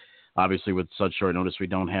obviously with such short notice, we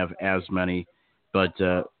don't have as many, but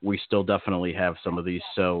we still definitely have some of these.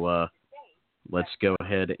 So let's go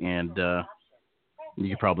ahead and you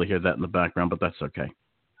can probably hear that in the background, but that's okay.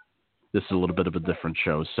 This is a little bit of a different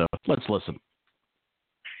show, so let's listen.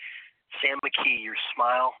 Sam McKee, your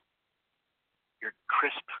smile, your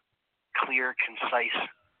crisp, clear, concise,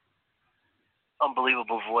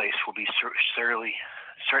 unbelievable voice will be certainly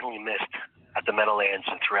missed at the Meadowlands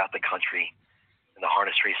and throughout the country in the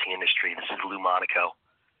harness racing industry. This is Lou Monaco,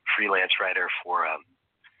 freelance writer for a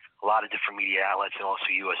lot of different media outlets and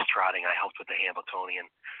also U.S. Trotting. I helped with the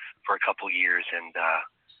Hamiltonian for a couple years, and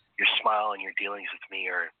your smile and your dealings with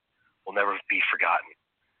me will never be forgotten.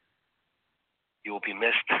 You will be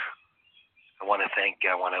missed. I want to send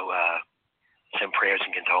prayers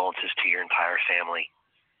and condolences to your entire family.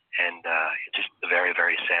 And it's just a very,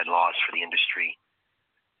 very sad loss for the industry,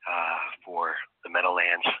 for the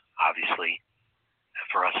Meadowlands, obviously,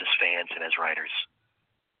 for us as fans and as writers.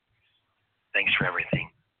 Thanks for everything.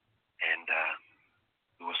 And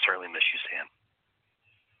we will certainly miss you, Sam.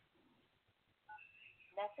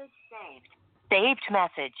 Message saved. Saved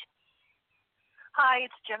message. Hi,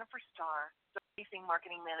 it's Jennifer Starr, the racing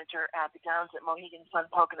marketing manager at the Downs at Mohegan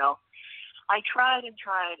Sun Pocono. I tried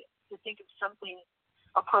to think of something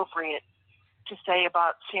appropriate to say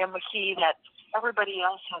about Sam McKee that everybody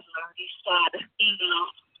else has already said.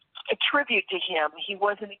 A tribute to him. He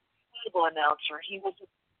was an incredible announcer. He was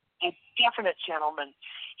a definite gentleman.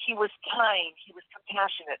 He was kind. He was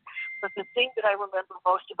compassionate. But the thing that I remember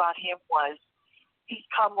most about him was his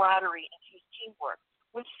camaraderie and his teamwork.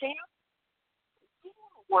 With Sam,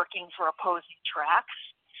 working for opposing tracks.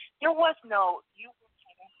 There was no, you work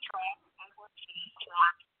for this track, I work for this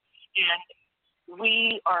track, and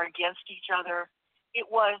we are against each other. It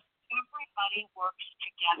was everybody works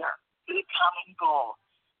together for the common goal,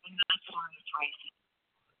 and that's harness racing.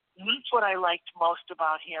 And that's what I liked most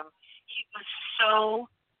about him. He was so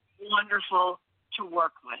wonderful to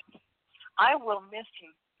work with. I will miss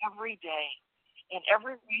him every day. And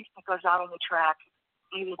every race that goes out on the track,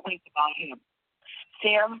 I will think about him.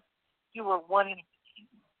 Sam, you were one in a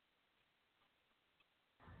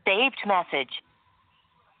Saved message.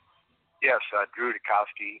 Yes, Drew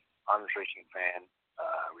Dukowski, Honors Racing fan,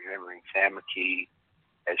 remembering Sam McKee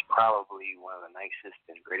as probably one of the nicest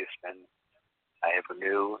and greatest men I ever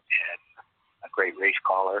knew, and a great race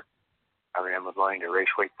caller. I remember going to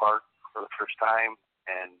Raceway Park for the first time,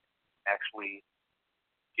 and actually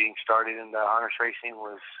getting started in the harness racing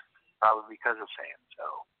was probably because of Sam.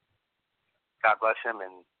 So God bless him,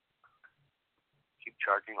 and keep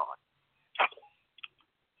charging on.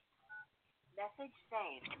 Message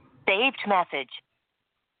saved. Saved message.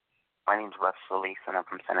 My name's Russ Solis, and I'm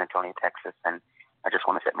from San Antonio, Texas, and I just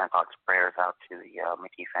want to send my thoughts and prayers out to the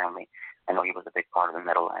McKee family. I know he was a big part of the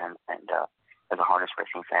Meadowlands, and as a harness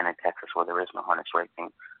racing fan in Texas where there is no harness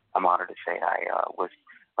racing, I'm honored to say I was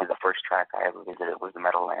the first track I ever visited was the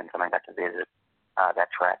Meadowlands, and I got to visit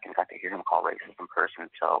that track and got to hear him call races in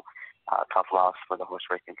person. So tough loss for the horse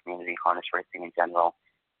racing community, harness racing in general.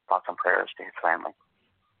 Thoughts and prayers to his family.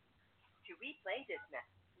 To replay this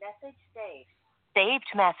message saved. Saved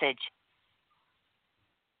message.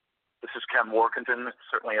 This is Ken Workington. It's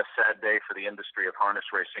certainly a sad day for the industry of harness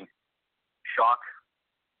racing. Shock,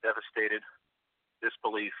 devastated,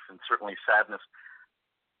 disbelief, and certainly sadness.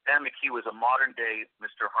 Sam McKee was a modern-day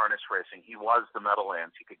Mr. Harness Racing. He was the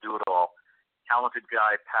Meadowlands. He could do it all. Talented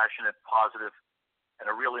guy, passionate, positive, and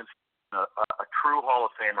a real a true Hall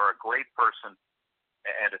of Famer, a great person,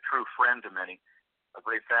 and a true friend to many. A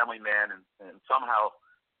great family man, and somehow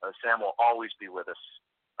Sam will always be with us.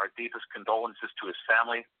 Our deepest condolences to his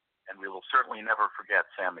family, and we will certainly never forget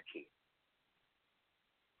Sam McKee.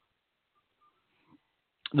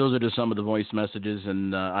 Those are just some of the voice messages,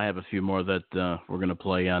 and I have a few more that we're going to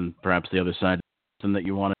play on perhaps the other side. Something that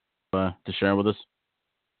you wanted to share with us?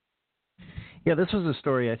 Yeah, this was a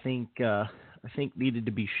story I think needed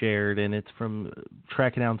to be shared, and it's from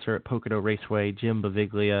track announcer at Pocono Raceway, Jim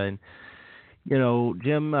Baviglia, and you know,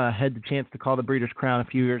 Jim had the chance to call the Breeders' Crown a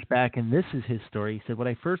few years back, and this is his story. He said, when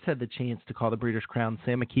I first had the chance to call the Breeders' Crown,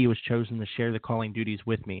 Sam McKee was chosen to share the calling duties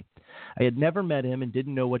with me. I had never met him and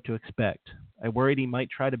didn't know what to expect. I worried he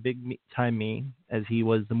might try to big-time me, as he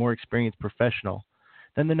was the more experienced professional.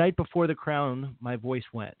 Then the night before the crown, my voice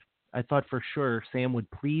went. I thought for sure Sam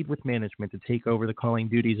would plead with management to take over the calling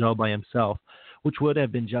duties all by himself, which would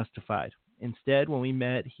have been justified. Instead, when we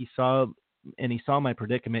met, he saw my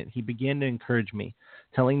predicament, he began to encourage me,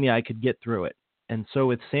 telling me I could get through it. And so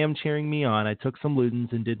with Sam cheering me on, I took some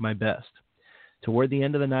Ludens and did my best. Toward the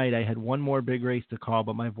end of the night, I had one more big race to call,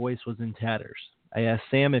 but my voice was in tatters. I asked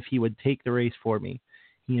Sam if he would take the race for me.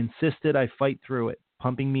 He insisted I fight through it,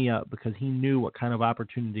 pumping me up because he knew what kind of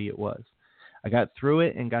opportunity it was. I got through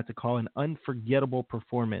it and got to call an unforgettable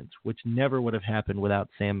performance, which never would have happened without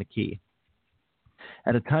Sam McKee.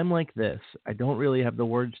 At a time like this, I don't really have the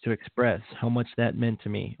words to express how much that meant to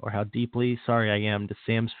me or how deeply sorry I am to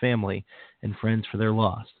Sam's family and friends for their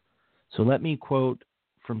loss. So let me quote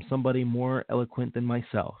from somebody more eloquent than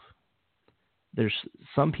myself. There's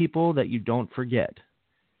some people that you don't forget.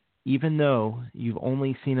 Even though you've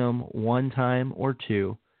only seen them one time or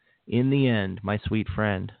two, in the end, my sweet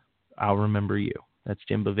friend, I'll remember you. That's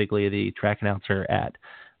Jim Baviglia, the track announcer at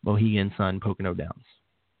Mohegan Sun Pocono Downs.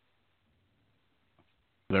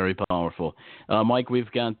 Very powerful. Mike, we've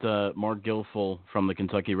got Mark Guilfoyle from the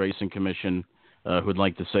Kentucky Racing Commission who'd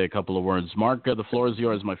like to say a couple of words. Mark, the floor is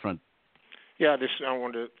yours, my friend. Yeah, I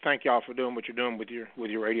wanted to thank y'all for doing what you're doing with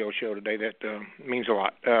your radio show today. That means a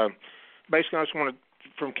lot. Basically, I just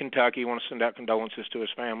from Kentucky, want to send out condolences to his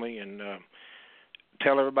family and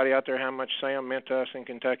tell everybody out there how much Sam meant to us in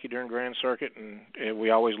Kentucky during Grand Circuit, and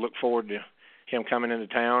we always look forward to him coming into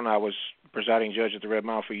town. I was presiding judge at the Red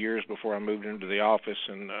Mile for years before I moved into the office,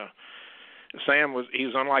 and Sam was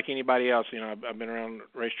unlike anybody else. You know, I've been around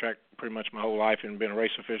the racetrack pretty much my whole life and been a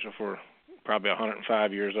race official for probably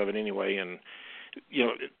 105 years of it anyway. And you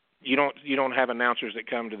know, you don't have announcers that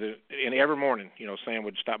come to and every morning, you know, Sam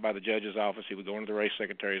would stop by the judge's office. He would go into the race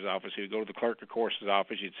secretary's office. He would go to the clerk of course's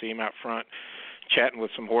office. You'd see him out front chatting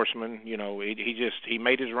with some horsemen. You know, he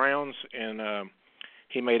made his rounds, and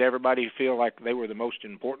he made everybody feel like they were the most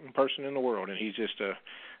important person in the world. And he's just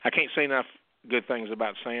I can't say enough good things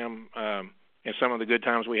about Sam and some of the good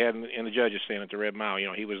times we had in the judges' stand at the Red Mile. You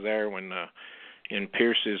know, he was there when and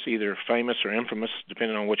Pierce is either famous or infamous,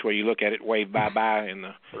 depending on which way you look at it, waved bye-bye in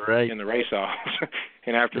the race-offs.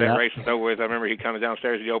 And after that race was over with, I remember he comes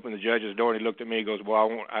downstairs, he opened the judge's door, and he looked at me and goes, well,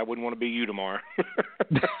 I wouldn't want to be you tomorrow.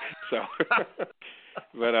 So,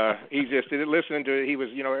 but he just listening to it. He was,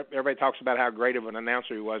 everybody talks about how great of an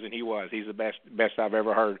announcer he was, and he was. He's the best I've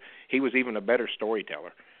ever heard. He was even a better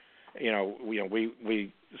storyteller.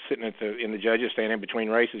 We sitting in the judges stand in between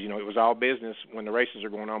races. It was all business when the races are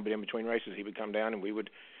going on, but in between races, he would come down and we would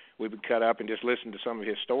cut up and just listen to some of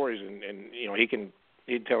his stories. And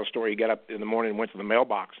he'd tell a story. He got up in the morning and went to the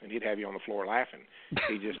mailbox, and he'd have you on the floor laughing.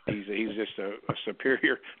 He's just a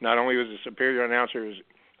superior. Not only was a superior announcer, he was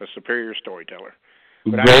a superior storyteller.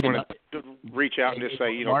 But I just want to reach out and just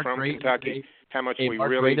say, Mark, from Kentucky, how much we Mark,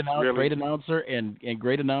 really great announcer and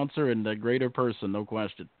great announcer and a greater person, no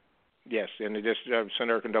question. Yes, and just send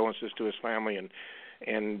our condolences to his family, and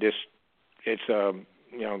just it's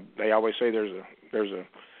they always say there's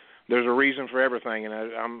a reason for everything, and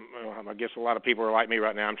I guess a lot of people are like me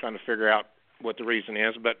right now. I'm trying to figure out what the reason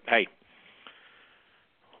is, but hey,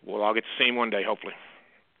 we'll all get to see him one day, hopefully.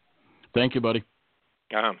 Thank you, buddy.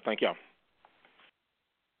 Thank y'all.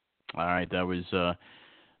 All right, that was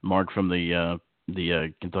Mark from the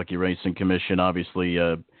Kentucky Racing Commission. Obviously,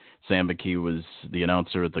 Sam McKee was the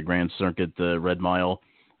announcer at the Grand Circuit, Red Mile,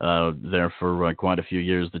 there for quite a few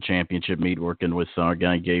years, the championship meet, working with our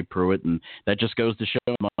guy Gabe Pruitt. And that just goes to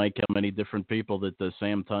show, Mike, how many different people that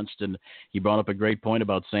Sam touched. And he brought up a great point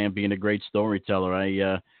about Sam being a great storyteller.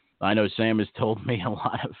 I know Sam has told me a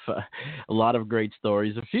lot of great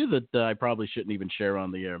stories, a few that I probably shouldn't even share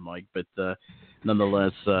on the air, Mike. But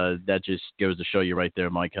nonetheless, that just goes to show you right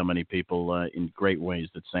there, Mike, how many people in great ways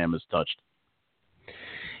that Sam has touched.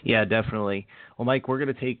 Yeah, definitely. Well, Mike, we're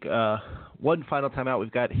going to take one final time out. We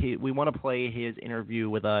want to play his interview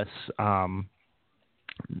with us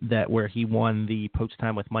where he won the Post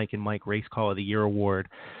Time with Mike and Mike Race Call of the Year award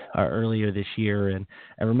earlier this year. And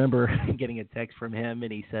I remember getting a text from him,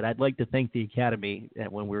 and he said, I'd like to thank the Academy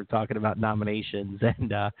when we were talking about nominations.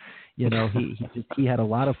 And, he had a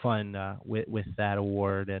lot of fun with that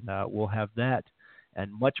award. And we'll have that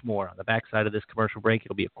and much more on the backside of this commercial break.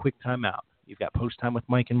 It'll be a quick timeout. You've got Post Time with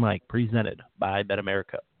Mike and Mike, presented by Bet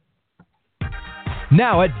America.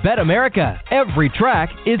 Now at Bet America, every track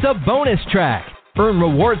is a bonus track. Earn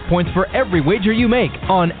rewards points for every wager you make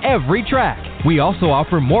on every track. We also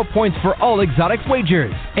offer more points for all exotics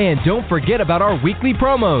wagers. And don't forget about our weekly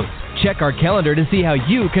promos. Check our calendar to see how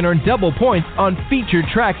you can earn double points on featured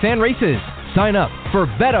tracks and races. Sign up for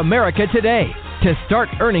Bet America today to start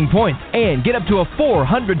earning points and get up to a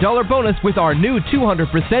 $400 bonus with our new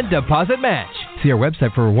 200% deposit match. See our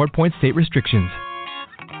website for reward points, state restrictions.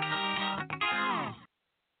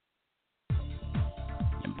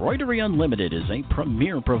 Embroidery Unlimited is a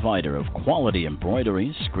premier provider of quality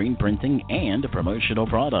embroidery, screen printing, and promotional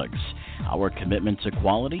products. Our commitment to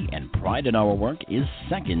quality and pride in our work is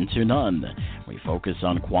second to none. We focus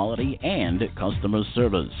on quality and customer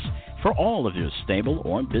service. For all of your stable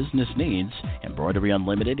or business needs, Embroidery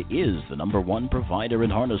Unlimited is the #1 provider in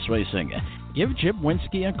harness racing. Give Chip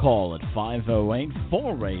Winsky a call at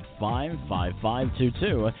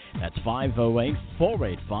 508-485-5522. That's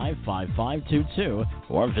 508-485-5522.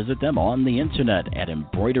 Or visit them on the internet at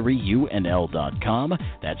embroideryunl.com.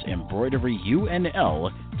 That's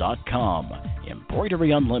embroideryunl.com.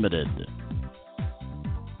 Embroidery Unlimited.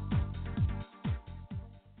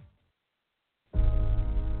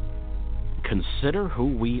 Consider who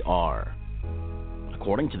we are.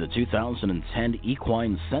 According to the 2010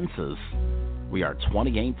 Equine Census, we are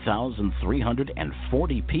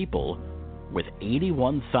 28,340 people with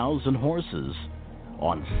 81,000 horses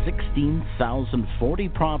on 16,040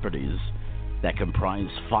 properties that comprise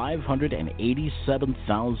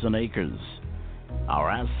 587,000 acres. Our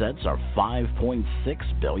assets are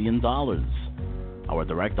 $5.6 billion. Our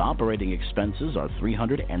direct operating expenses are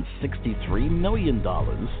 $363 million.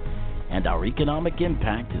 And our economic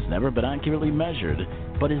impact has never been accurately measured,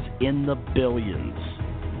 but is in the billions.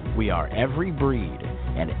 We are every breed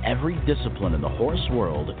and every discipline in the horse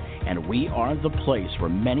world, and we are the place where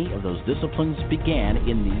many of those disciplines began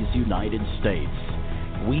in these United States.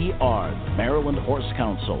 We are the Maryland Horse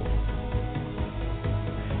Council.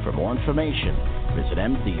 For more information, visit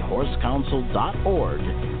mdhorsecouncil.org.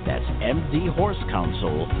 That's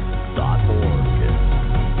mdhorsecouncil.org.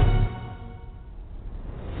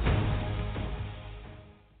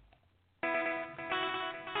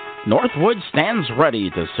 Northwood stands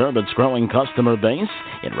ready to serve its growing customer base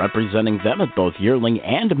in representing them at both yearling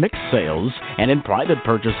and mixed sales and in private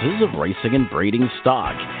purchases of racing and breeding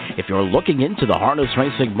stock. If you're looking into the harness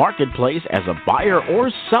racing marketplace as a buyer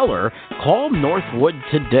or seller, call Northwood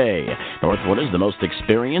today. Northwood is the most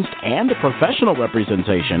experienced and professional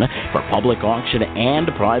representation for public auction and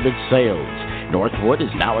private sales. Northwood is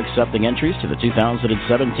now accepting entries to the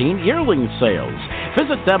 2017 yearling sales.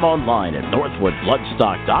 Visit them online at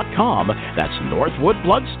northwoodbloodstock.com. That's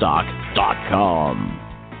northwoodbloodstock.com.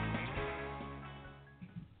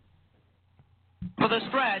 For the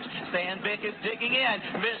stretch, Sandvik is digging in.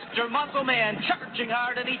 Mr. Muscleman charging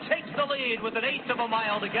hard, and he takes the lead with an eighth of a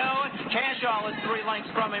mile to go. Cashall is 3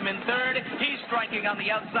 lengths from him in third. He's striking on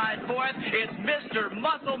the outside fourth. It's Mr.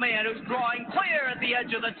 Muscleman who's drawing clear at the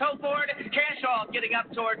edge of the toe board. Cashall getting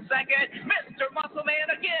up towards second. Mr.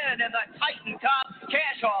 Muscleman again in the Titan Cup.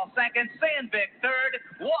 Cashall second, Sandvik third.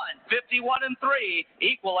 1:51 and 3,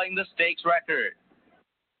 equaling the stakes record.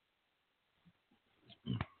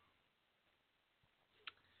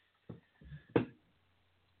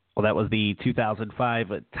 Well, that was the 2005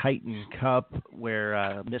 Titan Cup where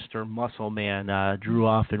Mr. Muscleman drew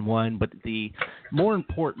off and won. But the more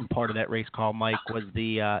important part of that race call, Mike, was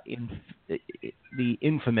the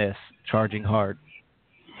infamous Charging Hard.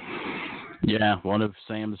 Yeah, one of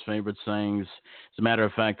Sam's favorite sayings. As a matter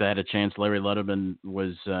of fact, I had a chance. Larry Letterman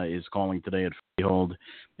is calling today at Freehold,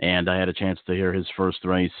 and I had a chance to hear his first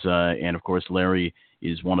race. And of course, Larry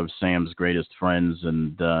is one of Sam's greatest friends.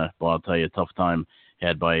 And well, I'll tell you, a tough time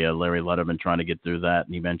had by Larry Letterman trying to get through that,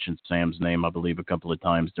 and he mentioned Sam's name, I believe, a couple of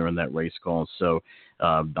times during that race call. So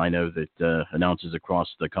I know that announcers across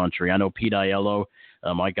the country. I know Pete Aiello.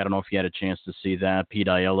 Mike, I don't know if you had a chance to see that. Pete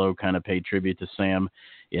Aiello kind of paid tribute to Sam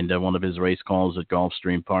in one of his race calls at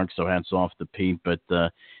Gulfstream Park, so hats off to Pete. But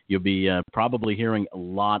you'll be probably hearing a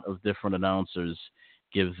lot of different announcers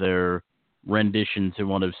give their rendition to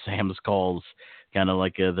one of Sam's calls, kind of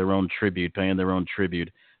like their own tribute, paying their own tribute.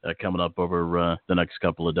 Coming up over the next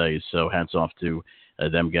couple of days. So hats off to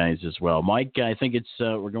them guys as well. Mike, I think it's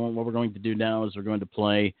what we're going to do now is we're going to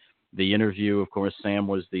play the interview. Of course, Sam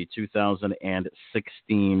was the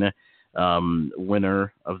 2016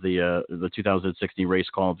 winner of the 2016 Race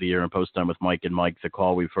Call of the Year and Post Time with Mike and Mike. The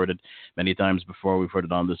call, we've heard it many times before. We've heard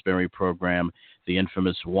it on this very program. The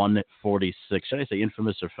infamous 146. Should I say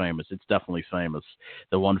infamous or famous? It's definitely famous.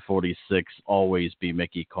 The 146, Always Be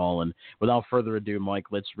Mickey Collin. Without further ado, Mike,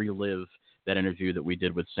 let's relive that interview that we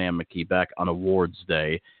did with Sam McKee back on Awards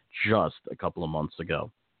Day just a couple of months ago.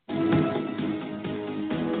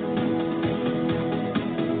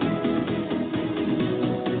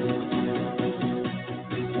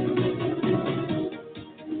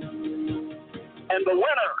 And the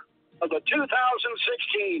winner of the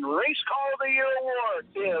 2016 Race Call of the Year Award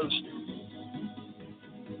is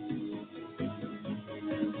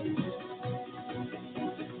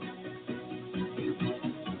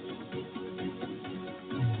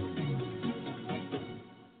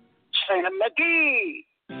Sam McKee.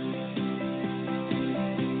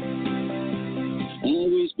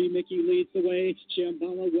 Always Be Mickey leads the way.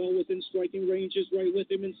 Shambhala well within striking range is right with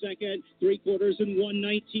him in second. 3/4 and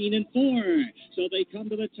 1:19 and 4. So they come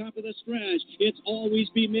to the top of the stretch. It's Always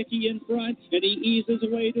Be Mickey in front, and he eases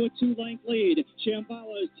away to a 2-length lead.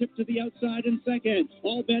 Shambhala is tipped to the outside in second.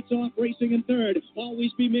 All bets off racing in third.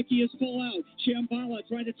 Always Be Mickey is full out. Shambhala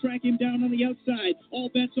trying to track him down on the outside. All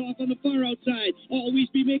bets off on the far outside. Always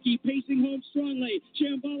Be Mickey pacing home strongly.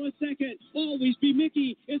 Shambhala second. Always Be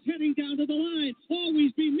Mickey is heading down to the line.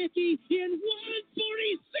 Always Be Mickey in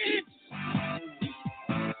 1:46.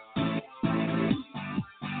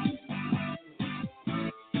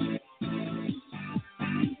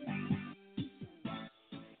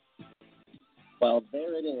 Well,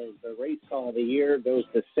 there it is. The Race Call of the Year goes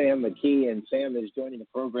to Sam McKee, and Sam is joining the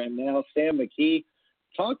program now. Sam McKee,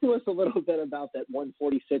 talk to us a little bit about that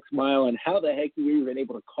 146 mile and how the heck you were even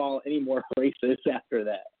able to call any more races after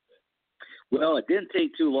that. Well, it didn't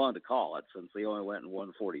take too long to call it since we only went in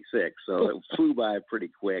 146, so it flew by pretty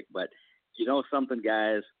quick. But you know something,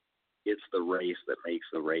 guys? It's the race that makes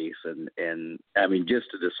the race, and I mean,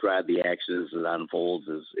 just to describe the action as it unfolds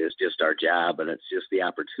is just our job, and it's just the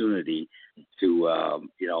opportunity to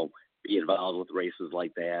be involved with races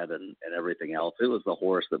like that and everything else. It was the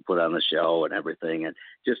horse that put on the show and everything, and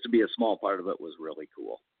just to be a small part of it was really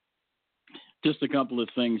cool. Just a couple of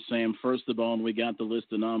things, Sam. First of all, when we got the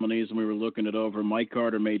list of nominees and we were looking it over, Mike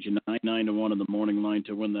Carter made you 9-1 in the morning line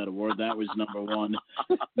to win that award. That was number one.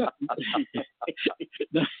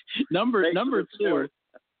 Number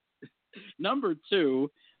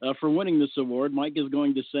two, for winning this award. Mike is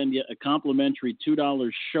going to send you a complimentary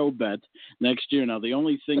 $2 show bet next year. Now, the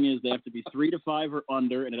only thing is they have to be 3 to 5 or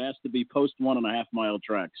under, and it has to be post 1.5 mile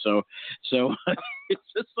track. So it's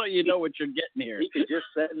just so you know what you're getting here. He could just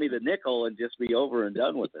send me the nickel and just be over and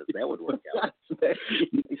done with it. That would work out.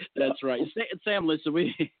 That's right. Sam, listen,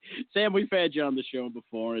 we've had you on the show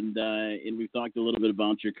before, and we've talked a little bit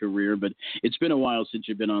about your career, but it's been a while since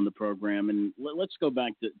you've been on the program, and let's go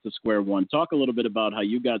back to square one. Talk a little bit about how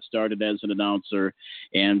you got started as an announcer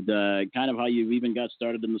and kind of how you even got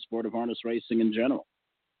started in the sport of harness racing in general.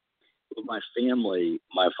 Well, my family,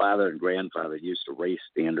 my father and grandfather used to race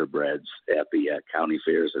standardbreds at the county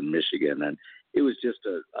fairs in Michigan, and it was just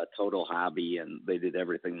a total hobby, and they did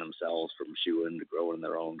everything themselves from shoeing to growing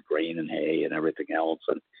their own grain and hay and everything else.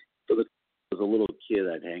 And so as a little kid,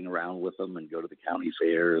 I'd hang around with them and go to the county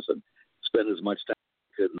fairs and spend as much time as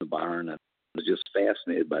I could in the barn, and I was just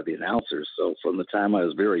fascinated by the announcers. So from the time I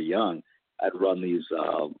was very young, I'd run these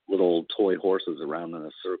little toy horses around in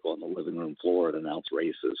a circle on the living room floor and announce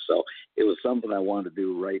races. So it was something I wanted to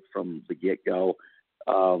do right from the get-go.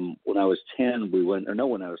 When I was 10, when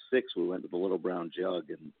I was 6, we went to the Little Brown Jug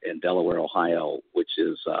in Delaware, Ohio, which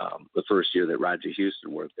is the first year that Roger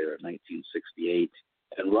Houston worked there in 1968.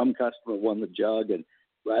 And Rum Customer won the jug, and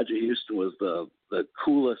Roger Houston was the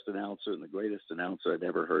coolest announcer and the greatest announcer I'd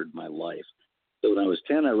ever heard in my life. So when I was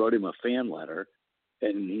 10, I wrote him a fan letter,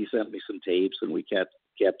 and he sent me some tapes, and we kept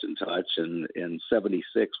in touch. And in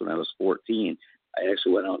 76, when I was 14, I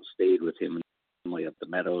actually went out and stayed with him and family at the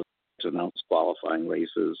Meadows to announce qualifying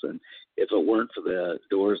races. And if it weren't for the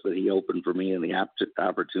doors that he opened for me and the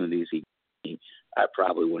opportunities he gave me, I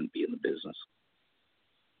probably wouldn't be in the business.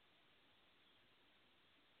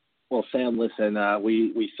 Well, Sam, listen,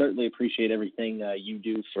 we certainly appreciate everything you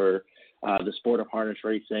do for the sport of harness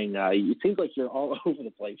racing. It seems like you're all over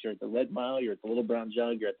the place. You're at the Red Mile, you're at the Little Brown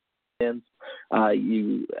Jug, you're at the fans.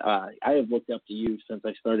 I have looked up to you since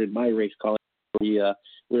I started my race calling. We are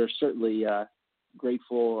certainly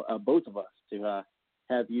grateful, both of us, to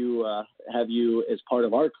have you as part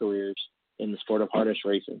of our careers in the sport of harness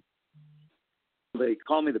racing. They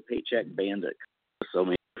call me the Paycheck Bandit. So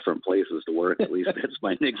many different places to work. At least that's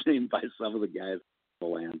my nickname by some of the guys in the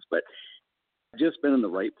lands. But I've just been in the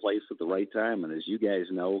right place at the right time. And as you guys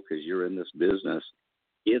know, because you're in this business,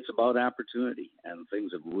 it's about opportunity. And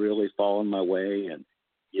things have really fallen my way. And,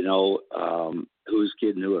 who's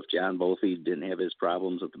kid knew if John Bothy didn't have his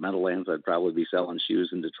problems at the Meadowlands, I'd probably be selling shoes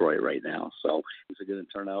in Detroit right now. So things are going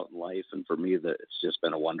to turn out in life. And for me, it's just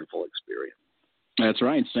been a wonderful experience. That's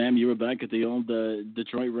right, Sam. You were back at the old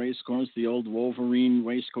Detroit race course, the old Wolverine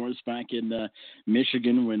race course back in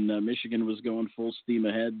Michigan when Michigan was going full steam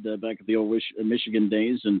ahead back at the old Michigan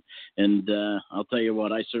days. And I'll tell you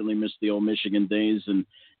what, I certainly miss the old Michigan days and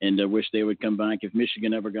I wish they would come back. If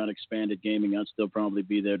Michigan ever got expanded gaming, I'd still probably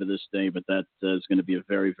be there to this day, but that is going to be a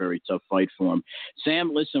very, very tough fight for them.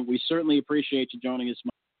 Sam, listen, we certainly appreciate you joining us.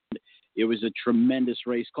 It was a tremendous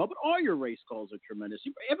race call, but all your race calls are tremendous.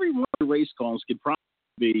 Every one of the race calls could probably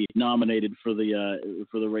be nominated for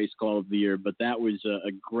the race call of the year, but that was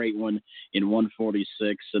a great one in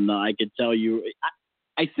 146. And I could tell you,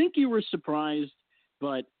 I think you were surprised,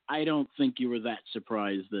 but I don't think you were that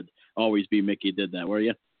surprised that Always Be Mickey did that, were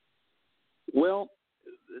you? Well,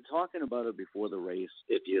 talking about it before the race,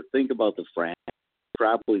 if you think about the franchise,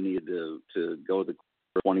 probably needed to go to the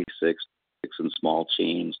 26 and small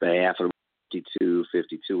change, the half of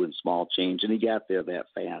 52 and small change, and he got there that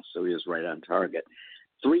fast, so he was right on target.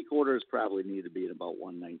 3/4 probably need to be at about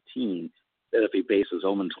 119. That if he paces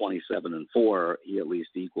home in 27-4, he at least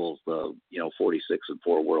equals the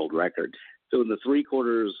 46-4 world record. So when the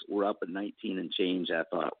 3/4 were up at 19 and change, I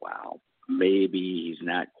thought, wow, maybe he's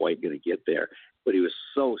not quite going to get there. But he was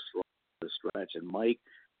so strong at the stretch, and Mike,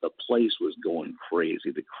 the place was going crazy.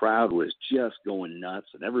 The crowd was just going nuts,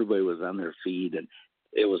 and everybody was on their feet, and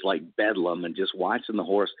it was like bedlam. And just watching the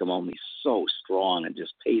horse come on, he's so strong and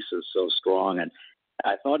just paces so strong. And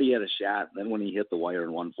I thought he had a shot. Then when he hit the wire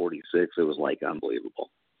in 146, it was like unbelievable.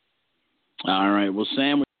 All right. Well,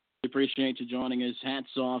 Sam, we appreciate you joining us.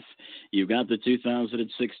 Hats off. You got the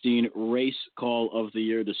 2016 Race Call of the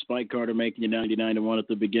Year, despite Carter making you 99-1 at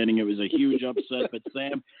the beginning. It was a huge upset, but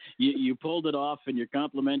Sam, you pulled it off, and your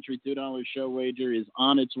complimentary $2 show wager is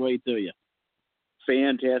on its way to you.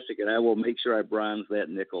 Fantastic, and I will make sure I bronze that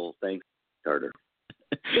nickel. Thanks, Carter.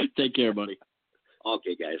 Take care, buddy.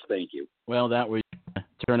 Okay, guys. Thank you. Well, that was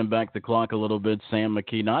turning back the clock a little bit. Sam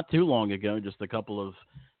McKee, not too long ago, just a couple of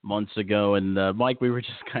months ago. And Mike, we were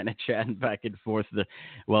just kind of chatting back and forth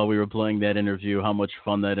while we were playing that interview, how much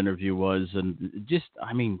fun that interview was. And just,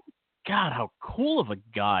 I mean, God, how cool of a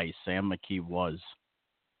guy Sam McKee was.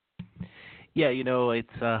 Yeah,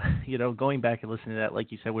 it's going back and listening to that,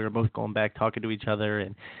 like you said, we were both going back talking to each other,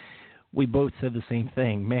 and we both said the same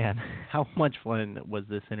thing. Man, how much fun was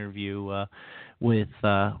this interview with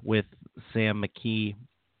Sam McKee?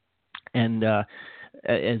 And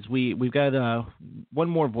as we've got one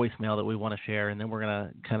more voicemail that we want to share, and then we're going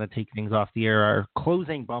to kind of take things off the air. Our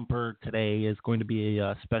closing bumper today is going to be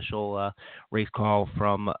a special race call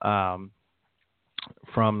from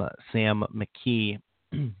Sam McKee.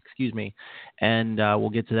 Excuse me, and we'll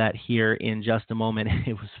get to that here in just a moment.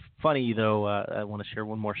 It was funny, though. I want to share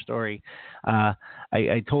one more story.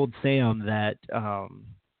 I told Sam that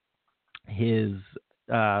his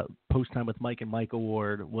Post Time with Mike and Mike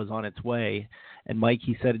award was on its way, and Mike,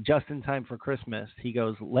 he said, just in time for Christmas. He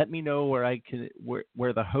goes, "Let me know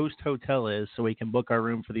where the host hotel is so we can book our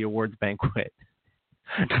room for the awards banquet."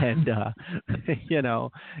 And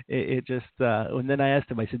it just and then I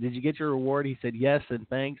asked him, I said, "Did you get your reward?" He said, "Yes, and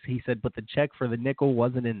thanks." He said, "But the check for the nickel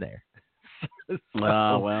wasn't in there."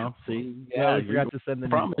 Well, see, I forgot to send the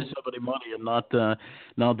promise somebody money and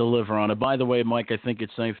not deliver on it. By the way, Mike, I think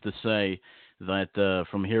it's safe to say that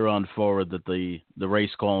from here on forward, that the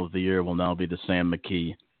race call of the year will now be the Sam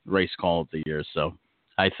McKee race call of the year. So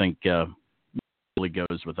I think it really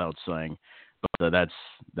goes without saying, but that's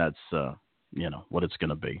what it's going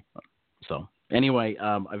to be. So anyway,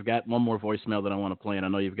 I've got one more voicemail that I want to play, and I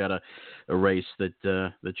know you've got a race that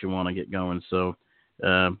you want to get going. So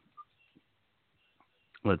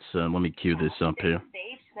let me cue this up here.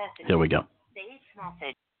 Here we go.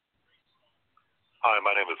 Hi,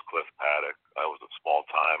 my name is Cliff Paddock. I was a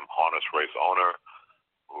small-time harness race owner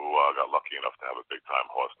who got lucky enough to have a big-time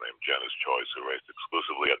horse named Jenna's Choice, who raced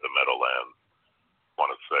exclusively at the Meadowlands. I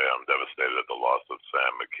want to say I'm devastated at the loss of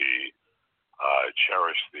Sam McKee. I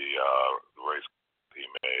cherish the race he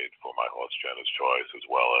made for my horse Jenna's Choice, as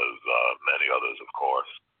well as many others, of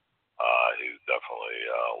course. He's definitely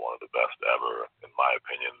one of the best ever, in my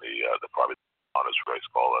opinion. The probably harness race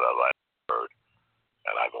call that I've heard,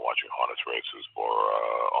 and I've been watching harness races for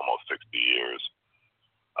almost 60 years.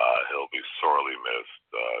 He'll be sorely missed.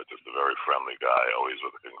 Just a very friendly guy, always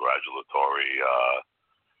with a congratulatory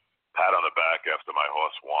pat on the back after my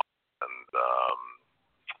horse won, and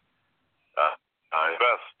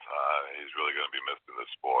best. He's really going to be missed in this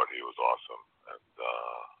sport. He was awesome, and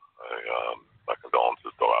my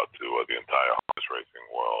condolences go out to the entire horse racing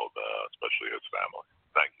world, especially his family.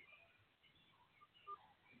 Thank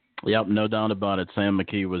you. Yep, no doubt about it. Sam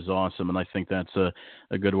McKee was awesome, and I think that's a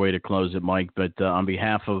good way to close it, Mike. But on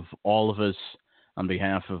behalf of all of us, on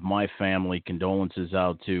behalf of my family, condolences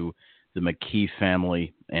out to the McKee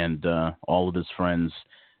family and all of his friends.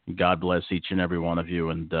 God bless each and every one of you,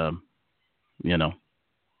 and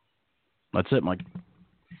that's it, Mike.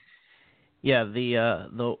 Yeah,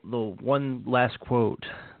 the one last quote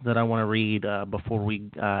that I want to read before we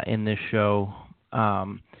end this show.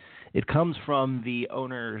 It comes from the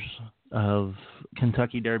owners of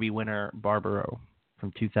Kentucky Derby winner Barbaro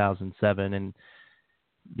from 2007, and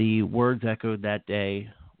the words echoed that day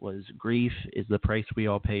was, "Grief is the price we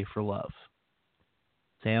all pay for love."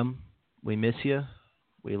 Sam, we miss you,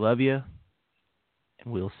 we love you,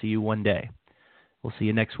 and we'll see you one day. We'll see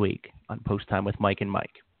you next week on Post Time with Mike and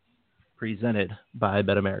Mike, presented by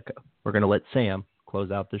Bet America. We're going to let Sam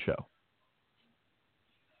close out the show.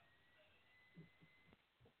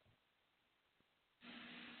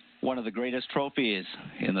 One of the greatest trophies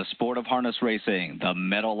in the sport of harness racing, the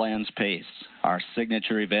Meadowlands Pace. Our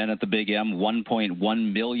signature event at the Big M,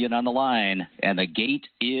 $1.1 million on the line, and the gate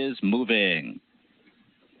is moving.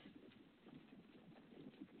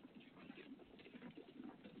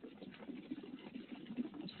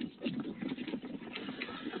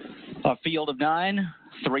 A field of 9,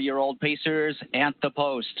 3-year-old pacers at the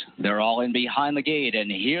post. They're all in behind the gate,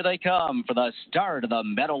 and here they come for the start of the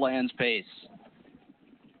Meadowlands Pace.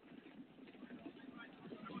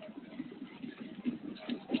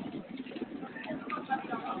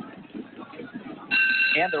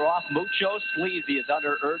 And they're off. Mucho Sleazy is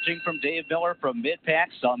under urging from Dave Miller from mid-pack.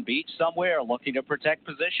 Some beach somewhere looking to protect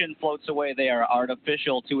position. Floats away there.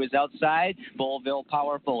 Artificial to his outside. Bullville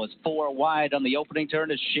Powerful is 4 wide on the opening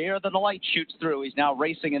turn as Share the Light shoots through. He's now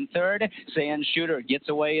racing in 3rd. Sand Shooter gets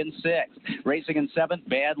away in 6th. Racing in 7th.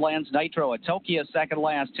 Badlands Nitro. Atokia second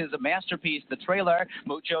last. Tis a Masterpiece. The trailer.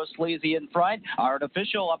 Mucho Sleazy in front.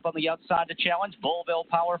 Artificial up on the outside to challenge. Bullville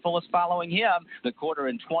Powerful is following him. The quarter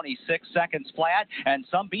in 26 seconds flat. And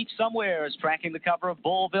Some Beach Somewhere is tracking the cover of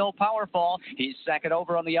Bullville Powerful. He's second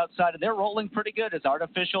over on the outside, and they're rolling pretty good as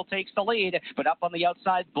Artificial takes the lead. But up on the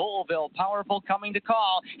outside, Bullville Powerful coming to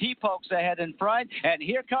call. He pokes ahead in front, and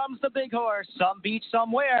here comes the big horse, Some Beach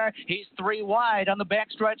Somewhere. He's 3 wide on the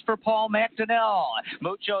backstretch for Paul McDonnell.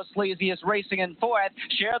 Mucho Sleazy is racing in fourth.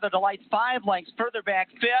 Share the Delight 5 lengths further back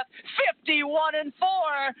fifth. 51-4.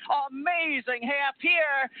 Amazing half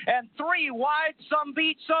here, and 3 wide, Some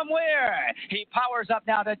Beach Somewhere. He powers up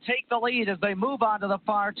now to take the lead as they move on to the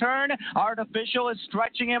far turn. Artificial is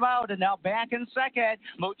stretching him out, and now back in second.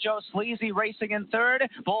 Mucho Sleazy racing in third.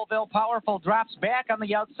 Bullville Powerful drops back on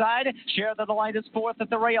the outside. Share the Delight is fourth at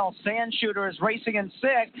the rail. Sand Shooter is racing in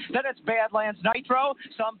sixth. Then it's Badlands Nitro.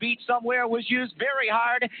 Some Beach Somewhere was used very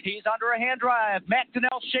hard. He's under a hand drive.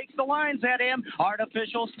 McDonnell shakes the lines at him.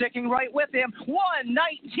 Artificial sticking right with him.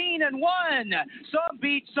 1:19-1. Some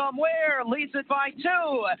Beach Somewhere leads it by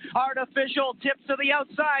 2. Artificial tips to the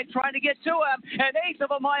outside, trying to get to him. An eighth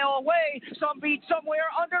of a mile away. Some Beach Somewhere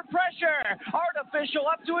under pressure. Artificial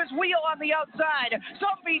up to his wheel on the outside.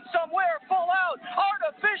 Some Beach Somewhere full out.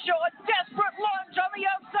 Artificial, a desperate lunge on the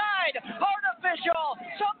outside. Artificial,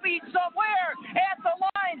 Some Beach Somewhere at the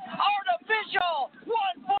line. Artificial,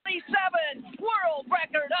 1:47. World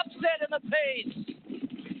record upset in the pace.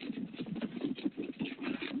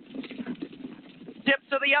 Tips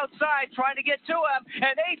to the outside, trying to get to him.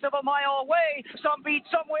 An eighth of a mile away. Some Beach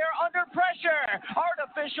Somewhere under pressure.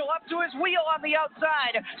 Artificial up to his wheel on the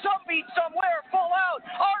outside. Some Beach Somewhere full out.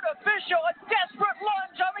 Artificial, a desperate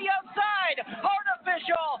lunge on the outside.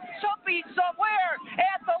 Artificial, Some Beach Somewhere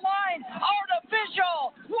at the line.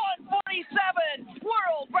 Artificial, 1:47.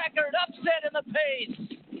 World record upset in the pace.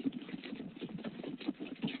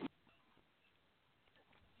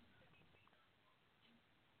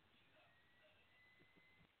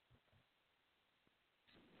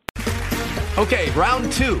 Okay,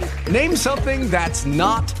 round 2. Name something that's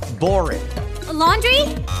not boring. A laundry?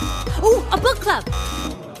 Ooh, a book club.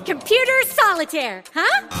 Computer solitaire,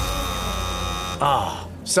 huh? Ah,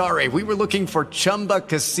 oh, sorry, we were looking for Chumba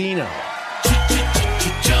Casino.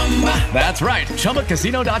 That's right,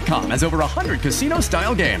 ChumbaCasino.com has over 100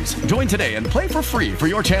 casino-style games. Join today and play for free for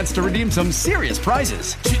your chance to redeem some serious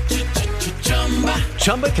prizes.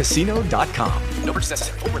 ChumbaCasino.com. No purchase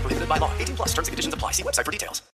necessary. Void where prohibited by law. 18+ terms and conditions apply. See website for details.